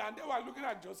immediately, and they were looking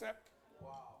at Joseph.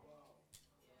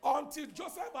 Wow. Until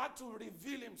Joseph had to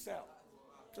reveal himself.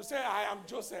 To say, I am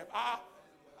Joseph.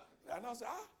 And I said,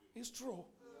 it's true.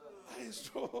 It's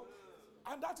true.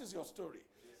 And that is your story.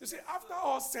 You see, after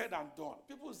all said and done,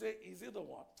 people say, is it the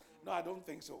one? No, I don't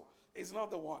think so. It's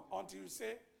not the one. Until you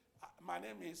say, my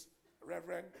name is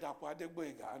Reverend Dapwa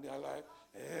Adegboyega. And they're like,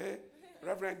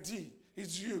 Reverend D,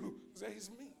 it's you. You say,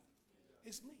 it's me.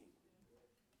 It's me.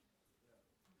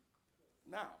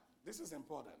 Now, this is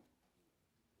important.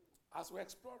 As we're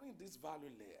exploring this value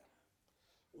layer,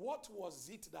 what was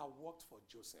it that worked for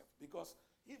Joseph? Because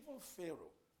even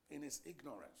Pharaoh, in his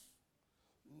ignorance,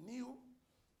 knew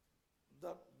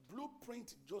the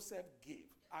blueprint Joseph gave,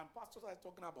 and Pastor was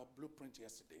talking about blueprint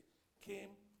yesterday, came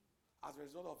as a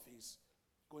result of his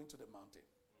going to the mountain.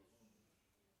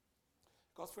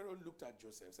 Because Pharaoh looked at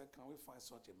Joseph and said, can we find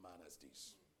such a man as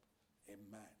this? A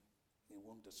man in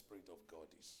whom the Spirit of God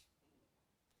is.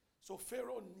 So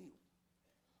Pharaoh knew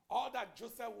all that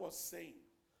Joseph was saying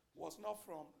was not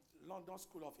from London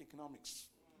School of Economics.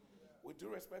 With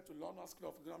due respect to London School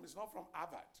of Economics, it's not from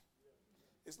Harvard.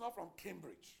 It's not from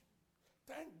Cambridge.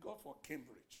 Thank God for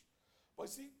Cambridge. But you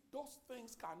see, those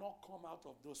things cannot come out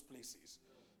of those places.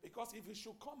 Because if it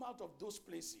should come out of those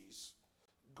places,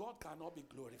 God cannot be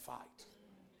glorified.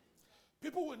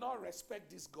 People will not respect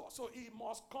this God. So it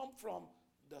must come from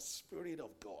the Spirit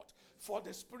of God. For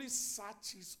the Spirit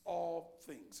searches all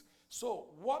things. So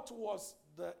what was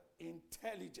the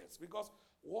intelligence? Because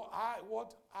what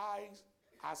eye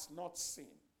has not seen,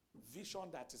 vision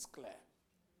that is clear.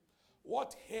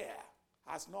 What hair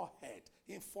has not heard,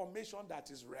 information that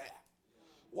is rare.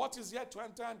 What is yet to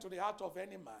enter into the heart of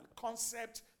any man,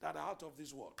 concepts that are out of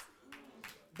this world.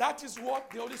 That is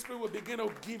what the Holy Spirit will begin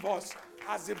to give us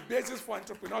as the basis for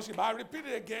entrepreneurship. I repeat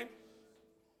it again.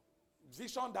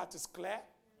 Vision that is clear,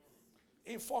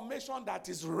 information that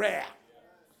is rare,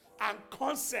 and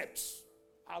concepts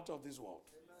out of this world.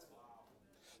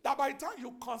 That by the time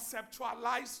you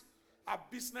conceptualize a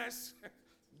business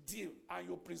deal and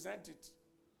you present it,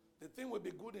 the thing will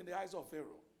be good in the eyes of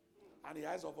Pharaoh and the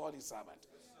eyes of all his servants.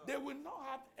 They will not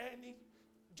have any,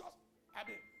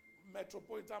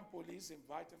 Metropolitan Police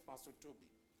invited Pastor Toby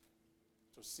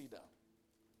to sit down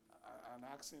and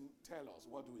ask him, tell us,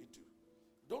 what do we do?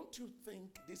 Don't you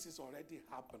think this is already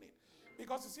happening?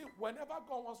 Because you see, whenever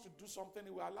God wants to do something,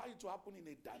 he will allow it to happen in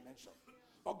a dimension.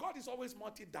 But God is always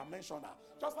multidimensional.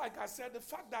 Just like I said, the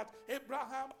fact that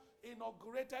Abraham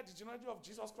inaugurated the genealogy of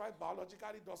Jesus Christ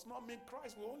biologically does not mean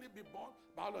Christ will only be born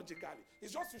biologically.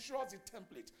 It's just to show us the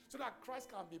template so that Christ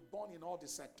can be born in all the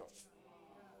sectors.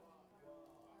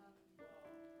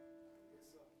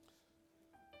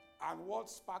 And what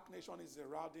Spark Nation is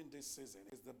heralding this season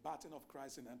is the battle of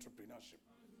Christ in entrepreneurship.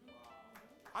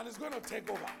 And it's going to take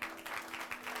over.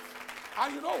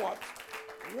 And you know what?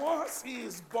 Once he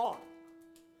is born,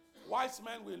 wise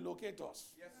men will locate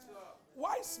us. Yes, sir.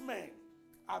 Wise men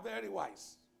are very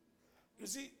wise. You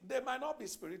see, they might not be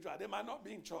spiritual, they might not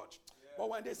be in church. But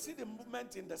when they see the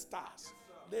movement in the stars,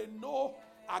 they know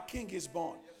our king is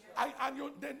born.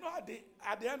 They know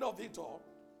at the end of it all,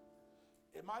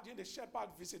 imagine the shepherd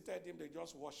visited him, they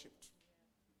just worshipped,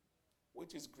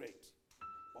 which is great.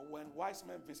 But when wise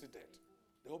men visited,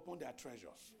 they opened their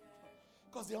treasures.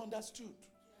 Because they understood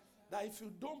that if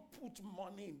you don't put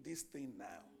money in this thing now,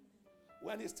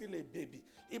 when it's still a baby,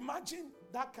 imagine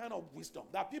that kind of wisdom,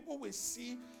 that people will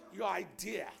see your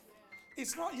idea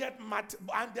It's not yet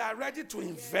and they are ready to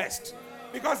invest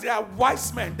because they are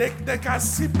wise men. They can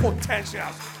see potential.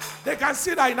 They can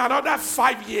see that in another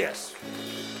 5 years,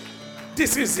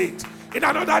 this is it. In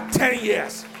another 10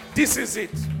 years, this is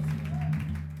it.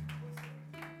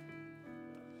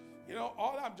 You know,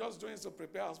 all I'm just doing is to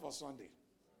prepare us for Sunday.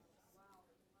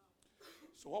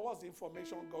 So what was the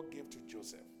information God gave to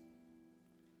Joseph?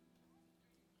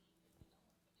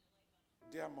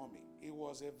 Dear mommy, it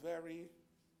was a very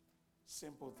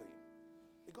simple thing.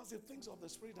 Because the things of the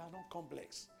Spirit are not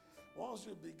complex. Once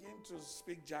you begin to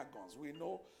speak jargons, we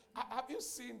know. Have you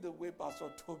seen the way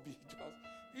Pastor Toby does?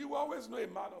 You always know a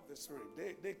man of the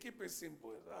Spirit. They keep it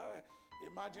simple.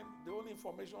 Imagine the only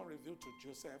information revealed to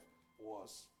Joseph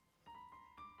was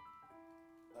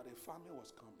that a famine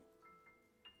was coming.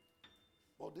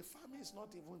 But the famine is not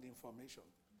even the information.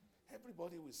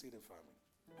 Everybody will see the famine.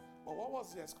 But what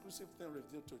was the exclusive thing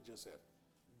revealed to Joseph?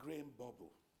 Grain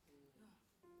bubble.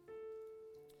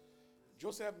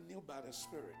 Joseph knew by the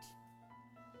Spirit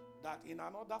that in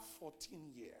another 14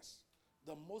 years,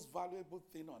 the most valuable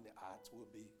thing on the earth will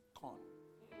be corn.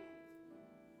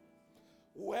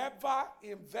 Whoever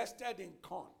invested in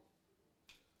corn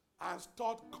and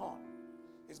stored corn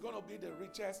is going to be the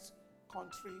richest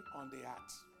country on the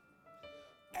earth.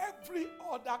 Every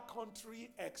other country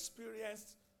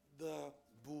experienced the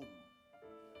boom.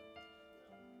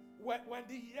 When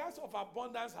the years of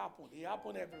abundance happened, it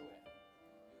happened everywhere.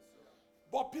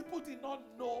 But people did not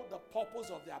know the purpose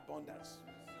of the abundance.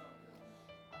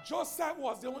 Joseph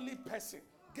was the only person.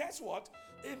 Guess what?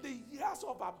 In the years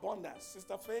of abundance,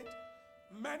 Sister Faith,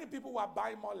 many people were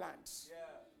buying more lands.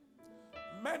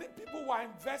 Many people were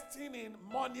investing in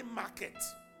money market.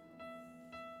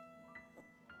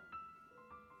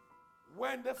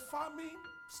 When the famine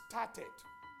started,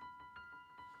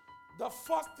 the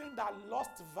first thing that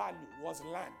lost value was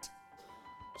land.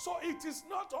 So it is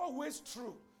not always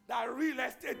true that real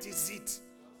estate is it.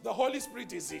 The Holy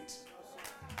Spirit is it.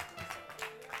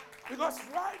 Because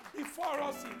right before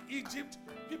us in Egypt,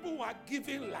 people were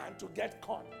giving land to get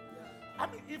corn. I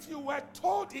mean, if you were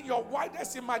told in your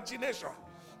widest imagination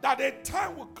that a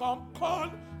time will come,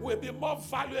 corn will be more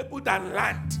valuable than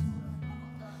land.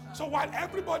 So while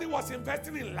everybody was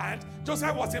investing in land,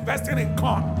 Joseph was investing in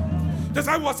corn.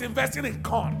 Joseph was investing in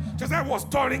corn. Joseph was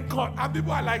storing corn. And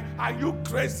people are like, are you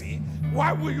crazy?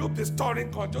 Why will you be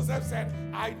storing corn? Joseph said,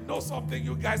 I know something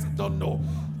you guys don't know.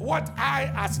 What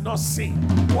eye has not seen,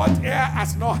 what ear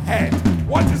has not heard,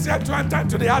 what is yet to enter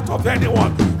into the heart of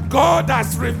anyone, God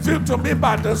has revealed to me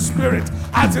by the Spirit.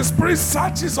 As the Spirit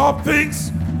searches all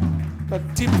things, the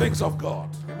deep things of God.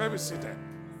 You may be seated.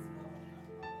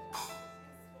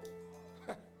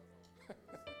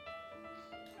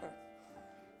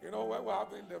 You know, when we're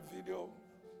having the video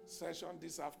session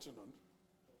this afternoon,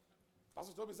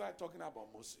 Pastor Toby started talking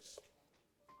about Moses.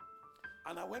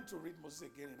 And I went to read Moses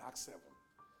again in Acts 7.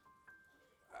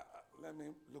 Let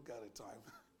me look at the time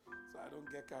so I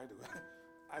don't get carried away.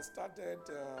 I started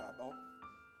about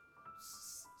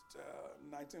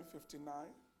 1959,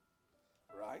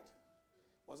 right?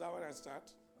 Was that when I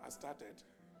started? I started.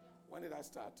 When did I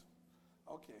start?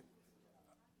 Okay.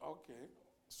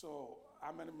 So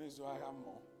how many minutes do I have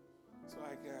more? So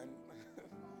I can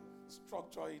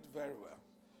structure it very well.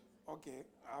 Okay,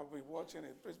 I'll be watching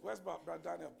it. Please, where's Brother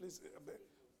Daniel? Please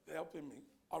helping me.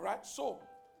 All right, so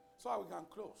we can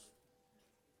close.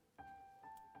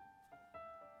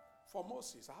 For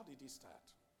Moses, how did he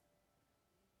start?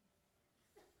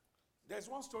 There's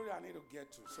one story I need to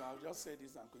get to, so I'll just say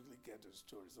this and quickly get to the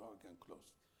story so we can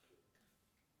close.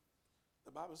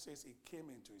 The Bible says he came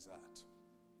into his heart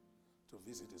to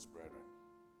visit his brethren.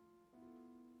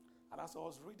 And as I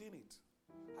was reading it,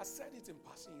 I said it in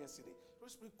passing yesterday.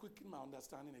 Just quicken my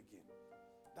understanding again.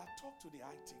 That talk to the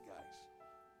IT guys.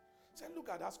 Say, look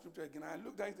at that scripture again. I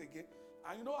looked at it again.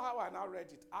 And you know how I now read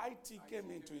it? IT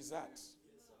came into his heart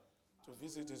to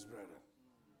visit his brethren.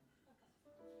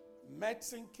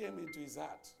 Medicine came into his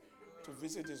heart to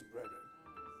visit his brethren.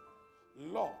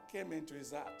 Law came into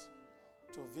his heart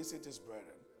to visit his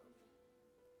brethren.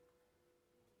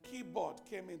 Keyboard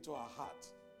came into our heart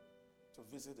to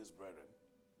visit his brethren.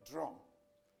 Drum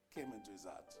came into his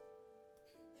heart.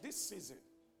 This season,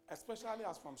 especially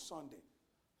as from Sunday,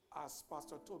 as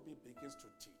Pastor Toby begins to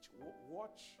teach,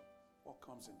 watch what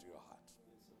comes into your heart.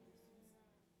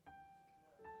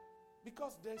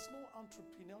 Because there's no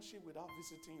entrepreneurship without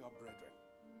visiting your brethren.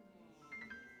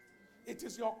 It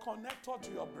is your connector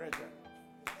to your brethren.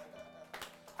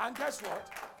 And guess what?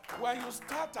 When you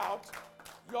start out,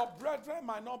 your brethren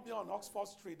might not be on Oxford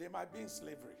Street. They might be in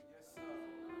slavery.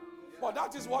 But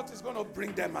that is what is going to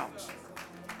bring them out.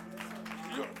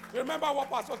 You remember what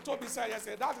Pastor Toby said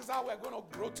yesterday? That is how we're going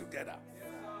to grow together.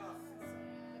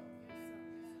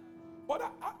 But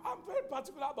I'm very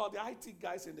particular about the IT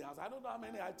guys in the house. I don't know how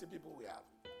many IT people we have.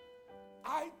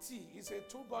 IT is a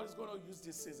tool God is going to use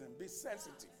this season. Be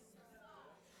sensitive.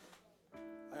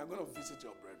 And you're going to visit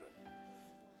your brethren.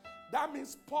 That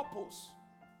means purpose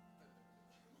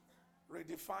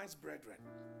redefines brethren.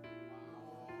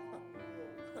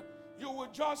 You will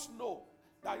just know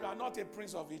that you are not a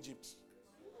prince of Egypt.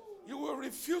 You will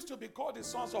refuse to be called the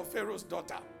sons of Pharaoh's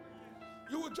daughter.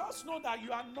 You will just know that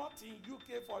you are not in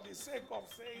UK for the sake of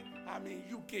saying, I'm in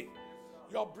UK.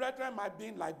 Your brethren might be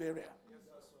in Liberia.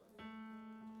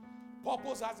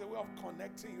 Purpose has a way of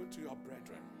connecting you to your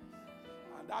brethren.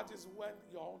 And that is when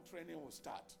your own training will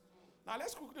start. Now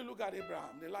let's quickly look at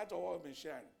Abraham, in the light of what we've been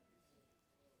sharing.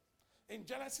 In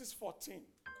Genesis 14,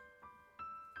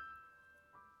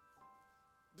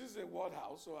 this is a word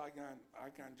house, so I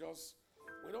can just,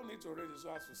 we don't need to read it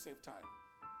so as to save time.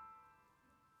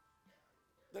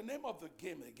 The name of the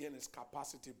game again is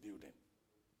capacity building.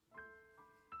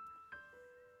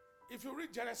 If you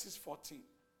read Genesis 14,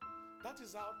 that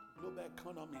is how global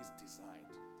economy is designed.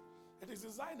 It is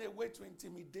designed a way to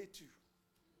intimidate you.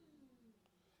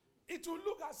 It will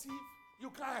look as if you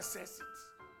can't access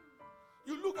it.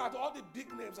 You look at all the big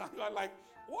names and you are like,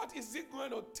 what is it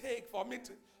going to take for me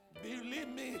to believe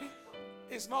me?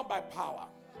 It's not by power.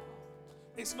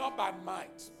 It's not by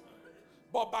might,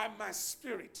 but by my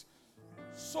spirit.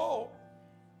 So,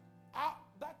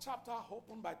 that chapter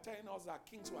opened by telling us that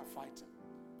kings were fighting.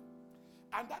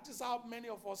 And that is how many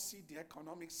of us see the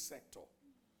economic sector,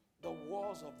 the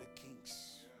wars of the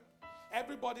kings.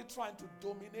 Everybody trying to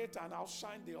dominate and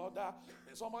outshine the other.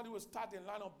 Somebody will start a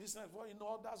line of business, before you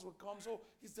know, others will come. So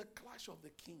it's the clash of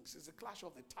the kings. It's the clash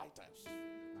of the titans.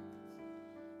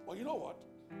 But you know what?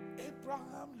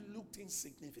 Abraham looked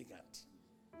insignificant.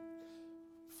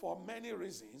 For many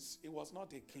reasons, he was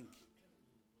not a king.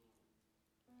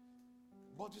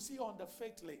 But you see, on the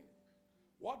faith lane,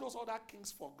 what those other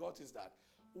kings forgot is that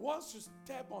once you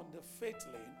step on the faith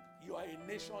lane, you are a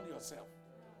nation yourself.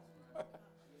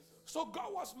 So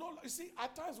God was no, you see,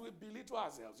 at times we belittle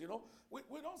ourselves, you know.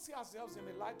 We don't see ourselves in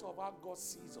the light of how God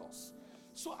sees us.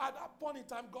 So at that point in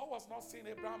time, God was not seeing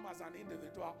Abraham as an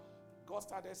individual. God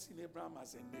started seeing Abraham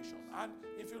as a nation. And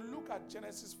if you look at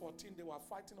Genesis 14, they were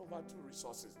fighting over two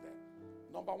resources there.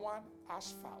 Number one,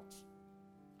 asphalt.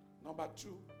 Number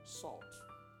two, salt.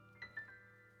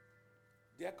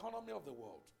 The economy of the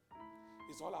world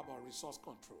is all about resource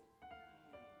control.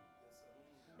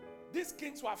 These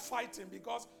kings were fighting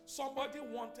because somebody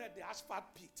wanted the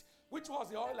asphalt pit, which was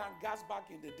the oil and gas back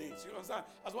in the days. You understand?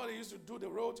 That's what they used to do the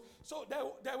roads. So there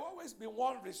will always be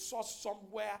one resource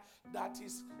somewhere that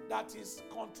is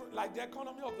control, like the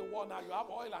economy of the world. Now you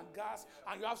have oil and gas,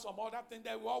 and you have some other thing.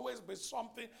 There will always be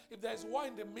something. If there's war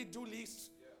in the Middle East,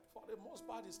 for the most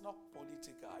part, it's not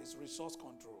political. It's resource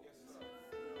control.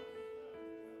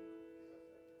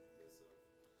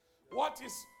 What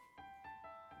is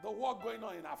the war going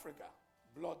on in Africa?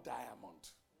 Blood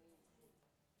diamond.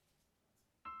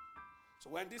 So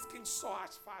when these kings saw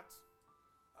asphalt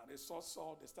and they saw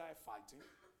Saul, they started fighting.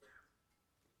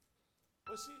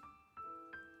 But see,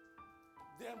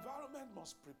 the environment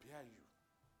must prepare you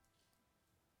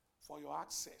for your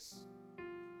access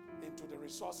into the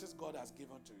resources God has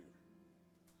given to you.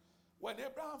 When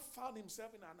Abraham found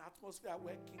himself in an atmosphere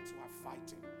where kings were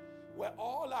fighting, where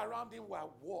all around him were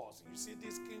wars. You see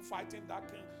this king fighting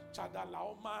that king,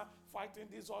 Chadalaoma fighting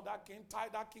this other king,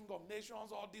 Tidal king of nations,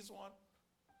 all this one.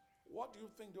 What do you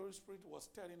think the Holy Spirit was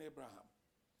telling Abraham?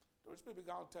 The Holy Spirit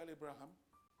began to tell Abraham,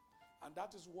 and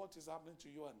that is what is happening to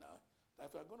you and I, that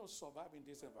if you're going to survive in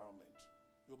this environment,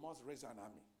 you must raise an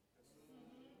army.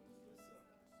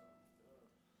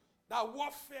 That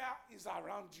warfare is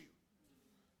around you.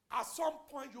 At some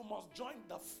point, you must join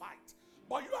the fight.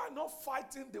 But you are not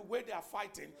fighting the way they are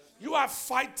fighting. You are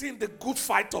fighting the good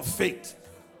fight of faith.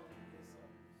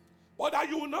 But that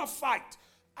you will not fight.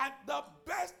 And the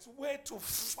best way to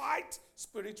fight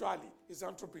spiritually is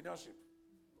entrepreneurship.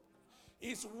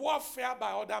 It's warfare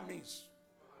by other means.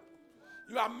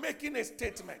 You are making a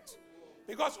statement.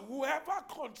 Because whoever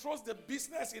controls the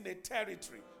business in a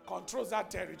territory controls that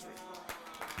territory.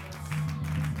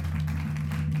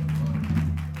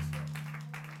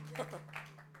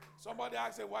 Somebody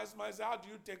asked a wise man, how do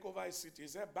you take over a city? He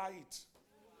said, buy it.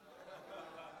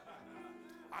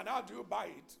 And how do you buy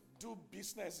it? Do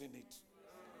business in it.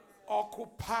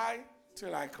 Occupy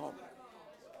till I come.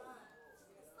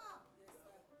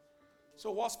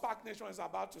 So what Spark Nation is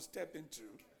about to step into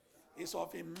is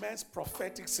of immense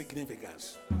prophetic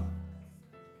significance.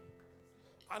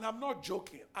 And I'm not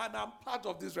joking. And I'm part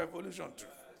of this revolution too.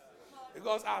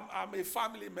 Because I'm a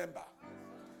family member.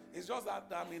 It's just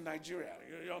that I'm in Nigeria.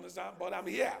 You understand? But I'm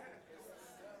here.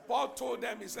 Paul told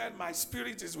them, he said, my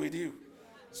spirit is with you.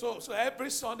 So every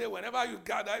Sunday, whenever you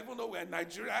gather, even though we're in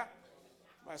Nigeria,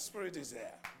 my spirit is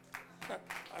there.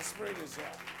 My spirit is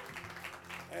there.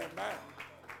 Amen.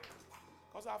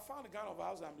 Because I found the kind of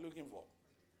house I'm looking for.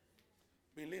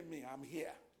 Believe me, I'm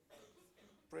here.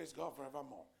 Praise God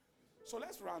forevermore. So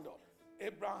let's round up.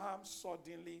 Abraham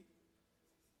suddenly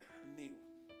knew.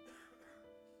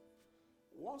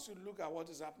 Once you look at what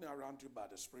is happening around you by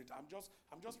the Spirit, I'm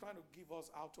just trying to give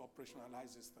us how to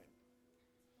operationalize this thing.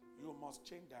 You must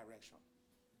change direction.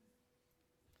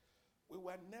 We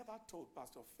were never told,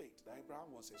 Pastor Faith, that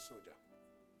Abraham was a soldier.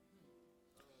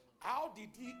 How did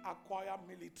he acquire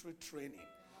military training?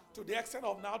 To the extent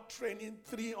of now training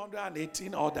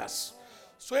 318 others.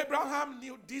 So Abraham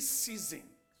knew this season,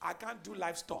 I can't do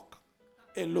livestock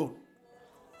alone.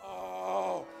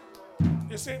 Oh,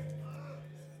 you see,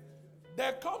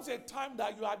 there comes a time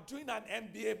that you are doing an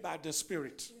MBA by the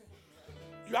Spirit.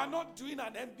 You are not doing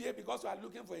an MBA because you are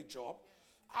looking for a job.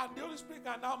 And the Holy Spirit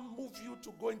can now move you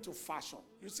to go into fashion.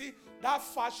 You see, that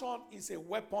fashion is a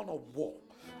weapon of war.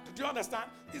 Do you understand?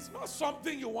 It's not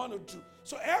something you want to do.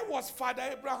 So here was Father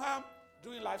Abraham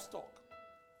doing livestock.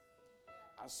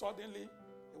 And suddenly,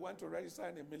 he went to register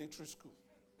in a military school.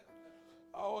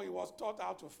 Oh, he was taught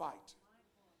how to fight.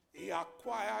 He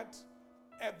acquired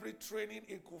every training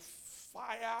he could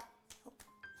fire.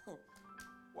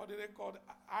 What do they call it?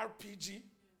 RPG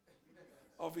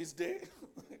of his day.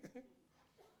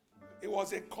 He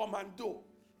was a commando.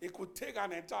 He could take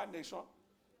an entire nation.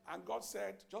 And God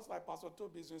said, just like Pastor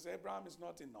Toby says, Abraham is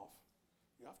not enough.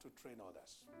 You have to train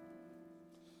others.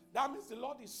 That means the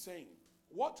Lord is saying,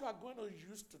 what you are going to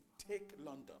use to take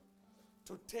London,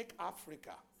 to take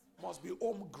Africa, must be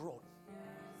homegrown.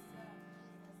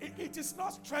 It is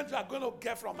not strength you are going to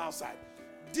get from outside.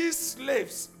 These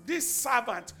slaves, these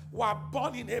servants were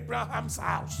born in Abraham's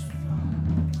house.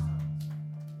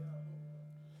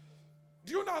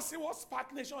 Do you now see what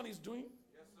Spark Nation is doing?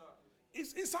 Yes,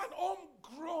 sir. It's an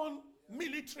homegrown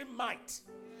military might.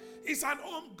 It's an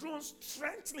homegrown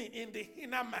strengthening in the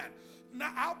inner man.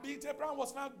 Now, how big Abraham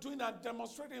was now doing and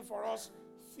demonstrating for us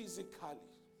physically.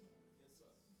 Yes, sir.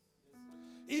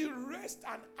 Yes, sir. He raised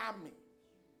an army.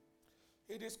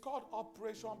 It is called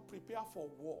Operation Prepare for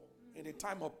War in a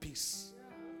time of peace.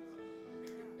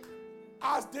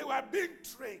 As they were being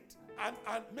trained,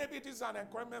 and maybe this is an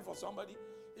encouragement for somebody.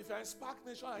 If you're in Spark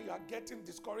Nation and you are getting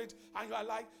discouraged and you are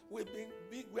like, we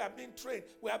are being trained.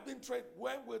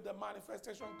 When will the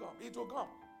manifestation come? It will come.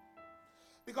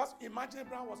 Because imagine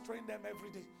Abraham was training them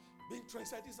every day. Being trained,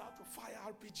 said this is how to fire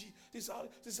RPG. This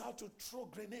is how to throw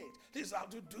grenade. This is how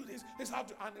to do this. This is how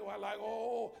to, and they were like,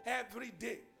 oh, every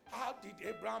day. How did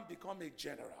Abraham become a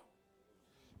general?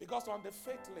 Because on the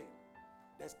faith lane,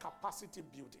 there's capacity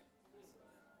building.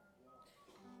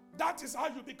 That is how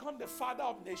you become the father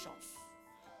of nations.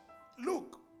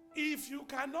 Look, if you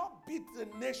cannot beat the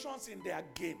nations in their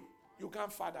game, you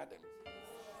can't father them.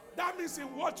 That means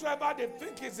in whatever they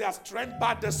think is their strength,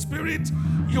 by the Spirit,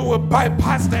 you will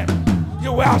bypass them.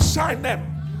 You will outshine them.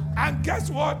 And guess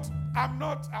what? I'm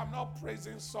not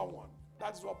praising someone.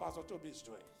 That's what Pastor Toby is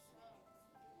doing.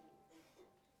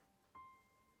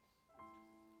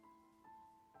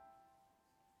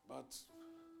 But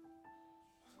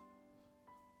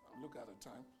look at the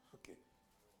time. Okay.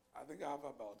 I think I have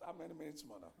about, how many minutes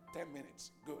more now? 10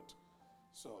 minutes. Good.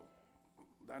 So,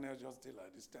 Daniel just did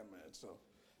like this 10 minutes. So,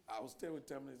 I will stay with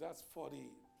 10 minutes. That's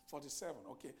 47.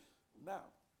 Okay. Now,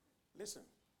 listen.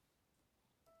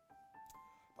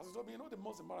 Pastor Toby, you know the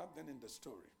most important thing in the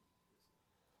story?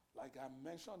 Like I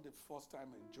mentioned the first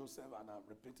time in Joseph and I'm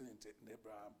repeating it in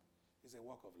Abraham, is a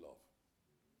work of love.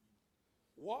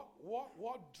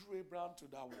 What drew Abraham to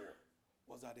that war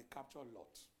was that they captured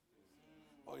Lot.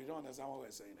 Oh, you don't understand what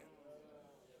we're saying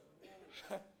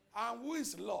there? And who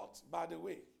is Lot, by the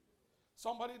way?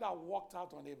 Somebody that walked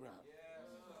out on Abraham.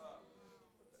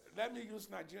 Let me use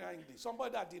Nigerian English.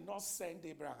 Somebody that did not send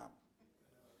Abraham.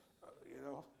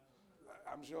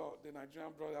 I'm sure the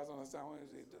Nigerian brothers understand when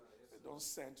they don't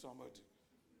send somebody.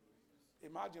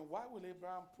 Imagine, why will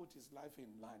Abraham put his life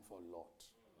in line for Lot?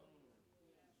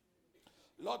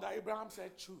 Lord, Abraham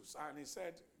said, choose. And he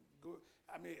said, go.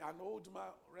 An old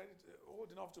man,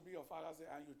 old enough to be your father, said,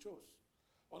 and you chose.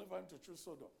 Only for him to choose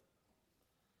Sodom.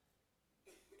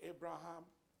 Abraham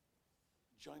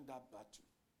joined that battle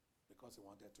because he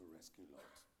wanted to rescue Lot.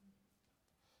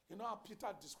 You know how Peter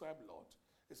described Lot?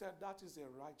 He said, that is a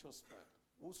righteous man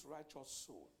whose righteous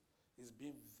soul is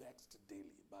being vexed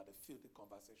daily by the filthy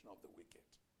conversation of the wicked.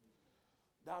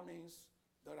 That means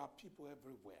there are people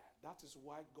everywhere. That is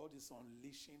why God is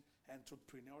unleashing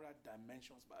entrepreneurial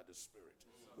dimensions by the Spirit,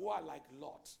 who are like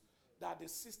Lot, that the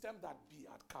system that be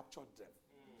had captured them.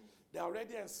 They're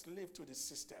already enslaved to the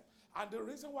system. And the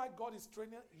reason why God is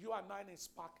training you and I in a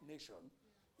Spark Nation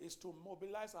is to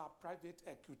mobilize our private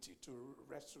equity to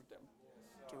rescue them.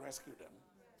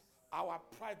 Our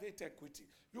private equity.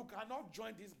 You cannot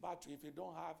join this battle if you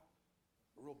don't have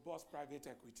robust private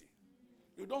equity.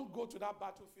 You don't go to that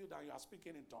battlefield and you are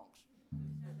speaking in tongues.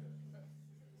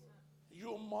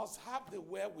 You must have the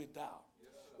wherewithal.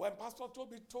 When Pastor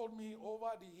Toby told me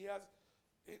over the years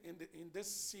in this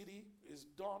city is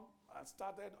done and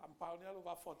started and pioneered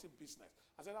over 40 business,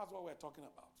 I said that's what we're talking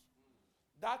about.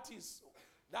 That is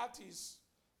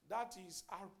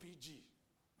RPG.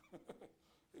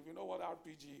 If you know what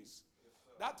RPG is.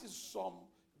 That is some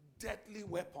deadly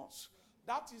weapons.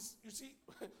 That is, you see,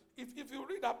 if you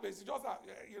read that place, it's just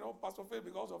Pastor Phil,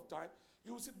 because of time,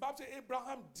 you will see Bible say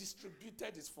Abraham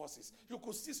distributed his forces. You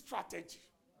could see strategy.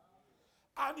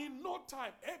 And in no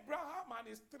time, Abraham and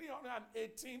his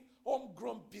 318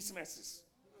 homegrown businesses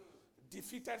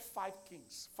defeated 5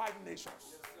 kings, 5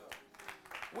 nations.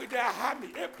 With their army,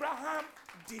 Abraham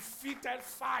defeated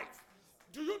 5.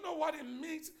 Do you know what it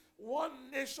means? One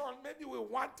nation, maybe with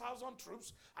 1,000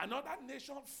 troops, another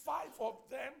nation, 5 of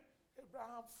them.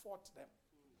 Abraham fought them,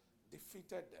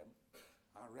 defeated them,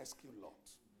 and rescued Lot.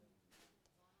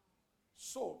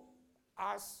 So,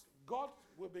 as God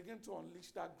will begin to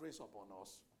unleash that grace upon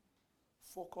us,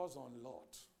 focus on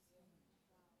Lot.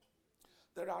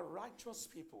 There are righteous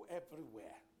people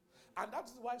everywhere. And that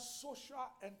is why social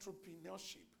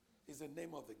entrepreneurship is the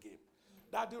name of the game.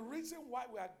 That the reason why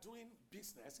we are doing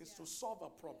business is to solve a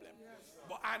problem.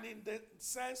 And in the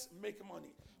sense, make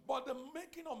money. But the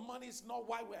making of money is not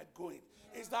why we are going.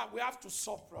 It's that we have to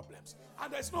solve problems.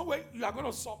 And there's no way you are going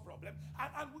to solve problems.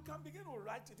 And we can begin to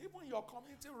write it. Even in your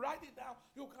community, write it down.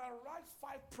 You can write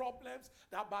 5 problems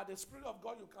that by the Spirit of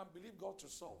God you can believe God to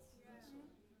solve.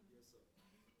 Yes, sir.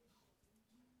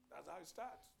 That's how it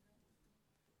starts.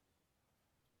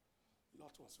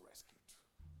 Lot was rescued.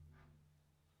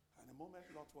 And the moment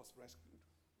Lot was rescued,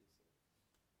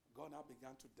 God now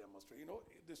began to demonstrate. You know,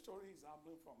 the story is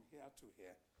happening from here to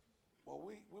here. But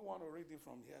we want to read it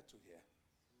from here to here.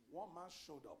 One man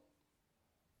showed up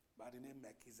by the name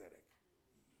Melchizedek.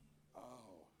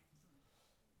 Oh.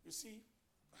 You see,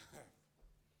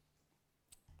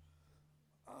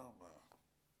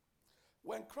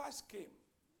 when Christ came,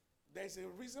 there's a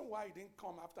reason why he didn't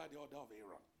come after the order of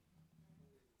Aaron.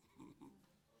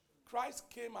 Christ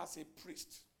came as a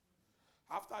priest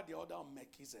after the order of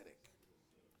Melchizedek.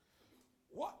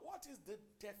 What is the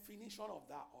definition of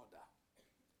that order?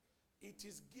 It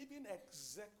is giving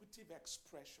executive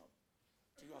expression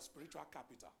to your spiritual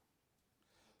capital.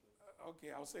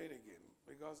 Okay, I'll say it again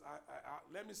because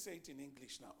let me say it in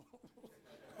English now.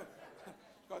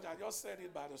 Because I just said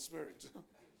it by the Spirit.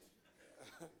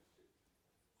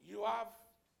 You have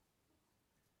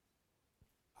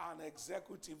an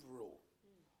executive role.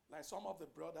 Like some of the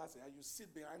brothers here, you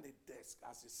sit behind a desk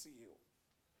as a CEO.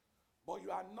 But you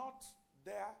are not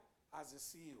there as a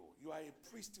CEO. You are a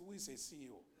priest who is a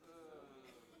CEO.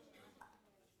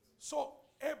 So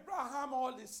Abraham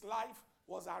all his life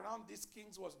was around these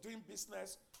kings, was doing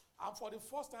business. And for the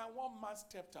first time, one man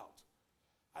stepped out.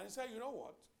 And he said, you know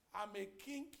what? I'm a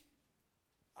king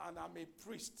and I'm a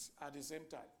priest at the same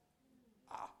time.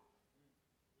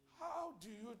 How do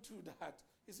you do that?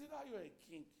 Is either you're a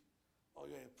king or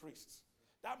you're a priest.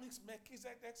 That means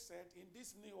Melchizedek said, in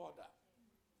this new order,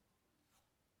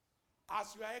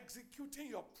 as you are executing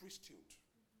your priesthood,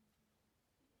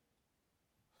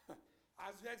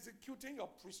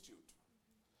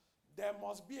 there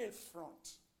must be a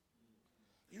front.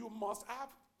 You must have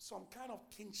some kind of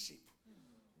kingship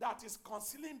that is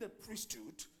concealing the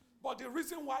priesthood. But the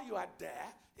reason why you are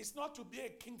there is not to be a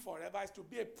king forever, it's to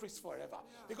be a priest forever.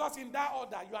 Because in that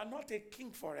order, you are not a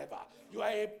king forever. You are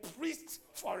a priest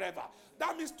forever.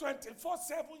 That means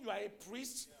 24/7 you are a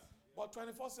priest, but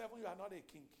 24/7 you are not a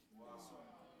king.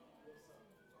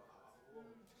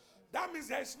 That means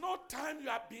there is no time you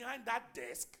are behind that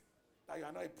desk that you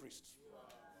are not a priest.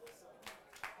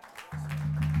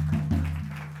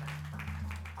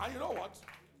 And you know what?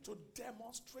 To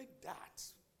demonstrate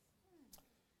that,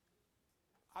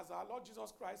 as our Lord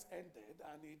Jesus Christ ended,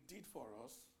 and he did for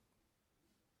us,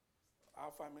 I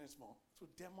have 5 minutes more, to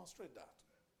demonstrate that.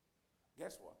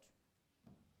 Guess what?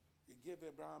 He gave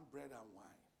Abraham bread and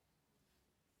wine.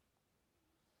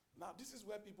 Now, this is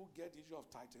where people get the issue of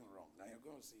tithing wrong. Now, you're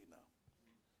going to see it now.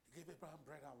 He gave Abraham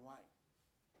bread and wine.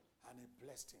 And he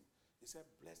blessed him. He said,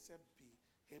 blessed be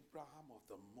Abraham of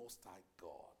the Most High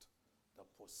God, the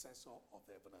possessor of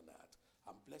heaven and earth.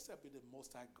 And blessed be the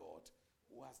Most High God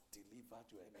who has delivered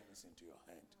your enemies into your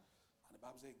hand. And the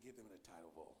Bible says he gave them the tithe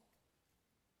of all.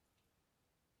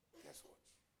 Guess what?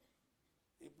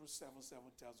 Hebrews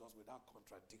 7:7 tells us without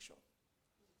contradiction,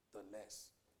 the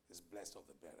less is blessed of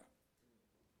the better.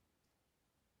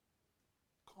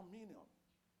 Communion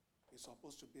is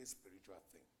supposed to be a spiritual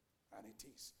thing, and it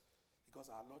is. Because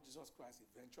our Lord Jesus Christ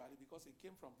eventually, because he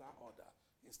came from that order,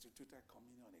 instituted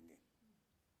communion again.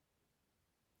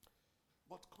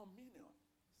 But communion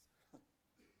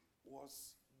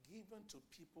was given to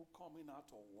people coming out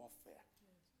of warfare.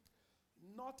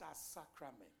 Not as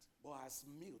sacrament, but as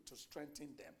meal to strengthen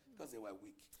them because they were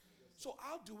weak. So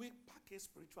how do we package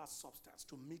spiritual substance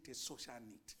to meet a social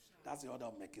need? That's the order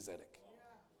of Melchizedek.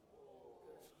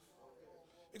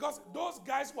 Because those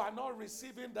guys were not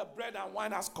receiving the bread and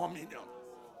wine as communion.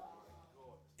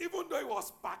 Even though it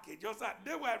was packaged, just that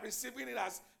they were receiving it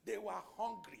as they were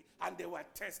hungry and they were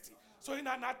thirsty. So in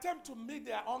an attempt to meet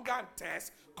their hunger and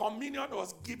thirst, communion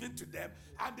was given to them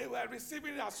and they were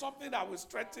receiving it as something that would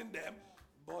strengthen them.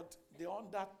 But the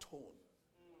undertone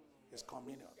is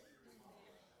communion.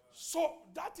 So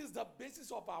that is the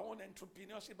basis of our own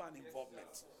entrepreneurship and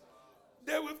involvement.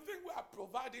 They will think we are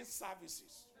providing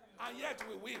services, and yet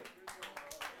we will.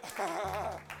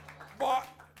 But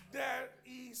there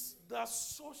is the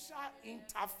social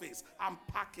interface and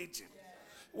packaging.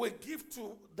 We give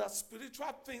to the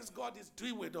spiritual things God is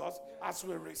doing with us as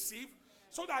we receive,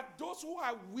 so that those who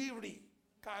are weary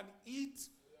can eat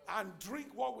and drink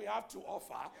what we have to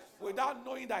offer without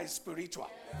knowing that it's spiritual.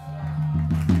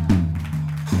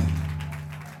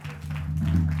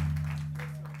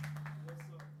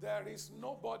 There is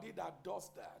nobody that does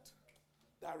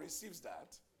that receives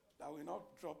that will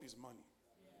not drop his money.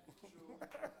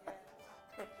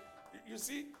 You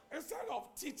see, instead of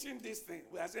teaching this thing,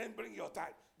 we are saying, bring your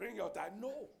tithe, bring your tithe.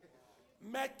 No.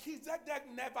 Melchizedek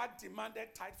never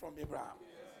demanded tithe from Abraham.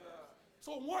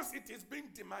 So once it is being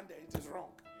demanded, it is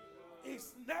wrong.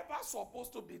 It's never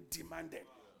supposed to be demanded.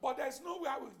 But there's no way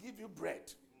I will give you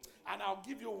bread and I'll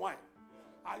give you wine.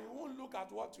 And you won't look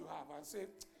at what you have and say,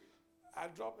 I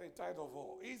drop a tithe of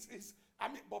all.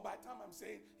 But by the time I'm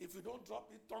saying, if you don't drop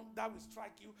it, thunder will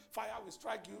strike you, fire will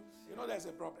strike you, there's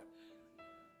a problem.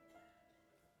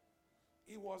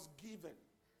 It was given.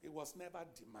 It was never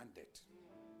demanded.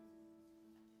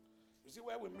 You see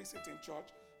where we miss it in church?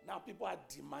 Now people are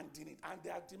demanding it, and they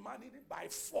are demanding it by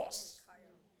force.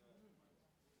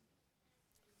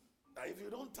 Now if you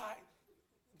don't tithe,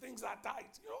 things are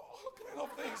tight. All kind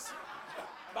of things.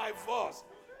 By force.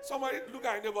 Somebody look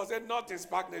at your neighbor and say, not in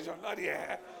Spark Nation, not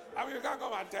here. You can't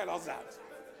come and tell us that.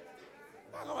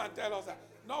 You can't come and tell us that.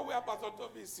 Not where Pastor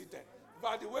Toby is seated.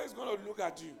 But the way he's going to look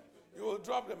at you, you will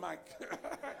drop the mic.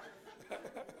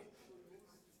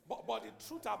 but the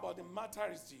truth about the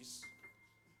matter is this.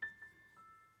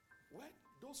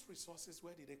 Those resources,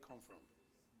 where did they come from?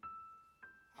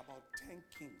 About 10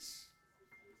 kings.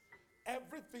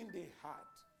 Everything they had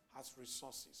as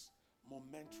resources,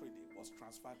 momentarily, was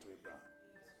transferred to Abraham.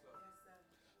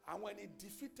 And when he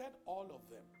defeated all of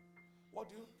them, what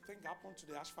do you think happened to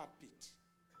the asphalt pit?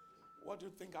 What do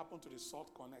you think happened to the salt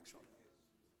connection?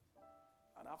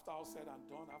 And after all said and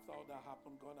done, after all that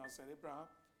happened, God has said, Abraham,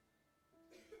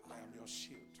 I am your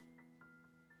shield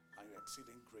and your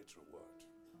exceeding great reward.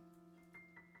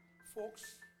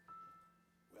 Folks,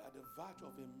 we are at the verge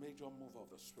of a major move of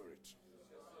the Spirit.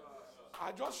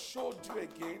 I just showed you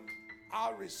again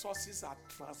how resources are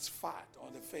transferred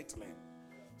on the faith lane.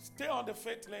 Stay on the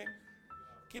faith lane.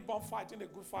 Keep on fighting the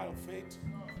good fight of faith.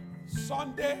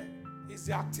 Sunday is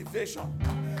the activation.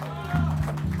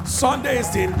 Sunday is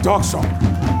the induction.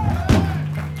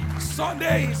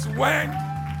 Sunday is when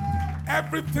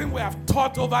everything we have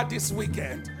taught over this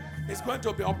weekend is going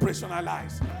to be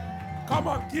operationalized. Come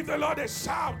on, give the Lord a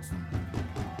shout.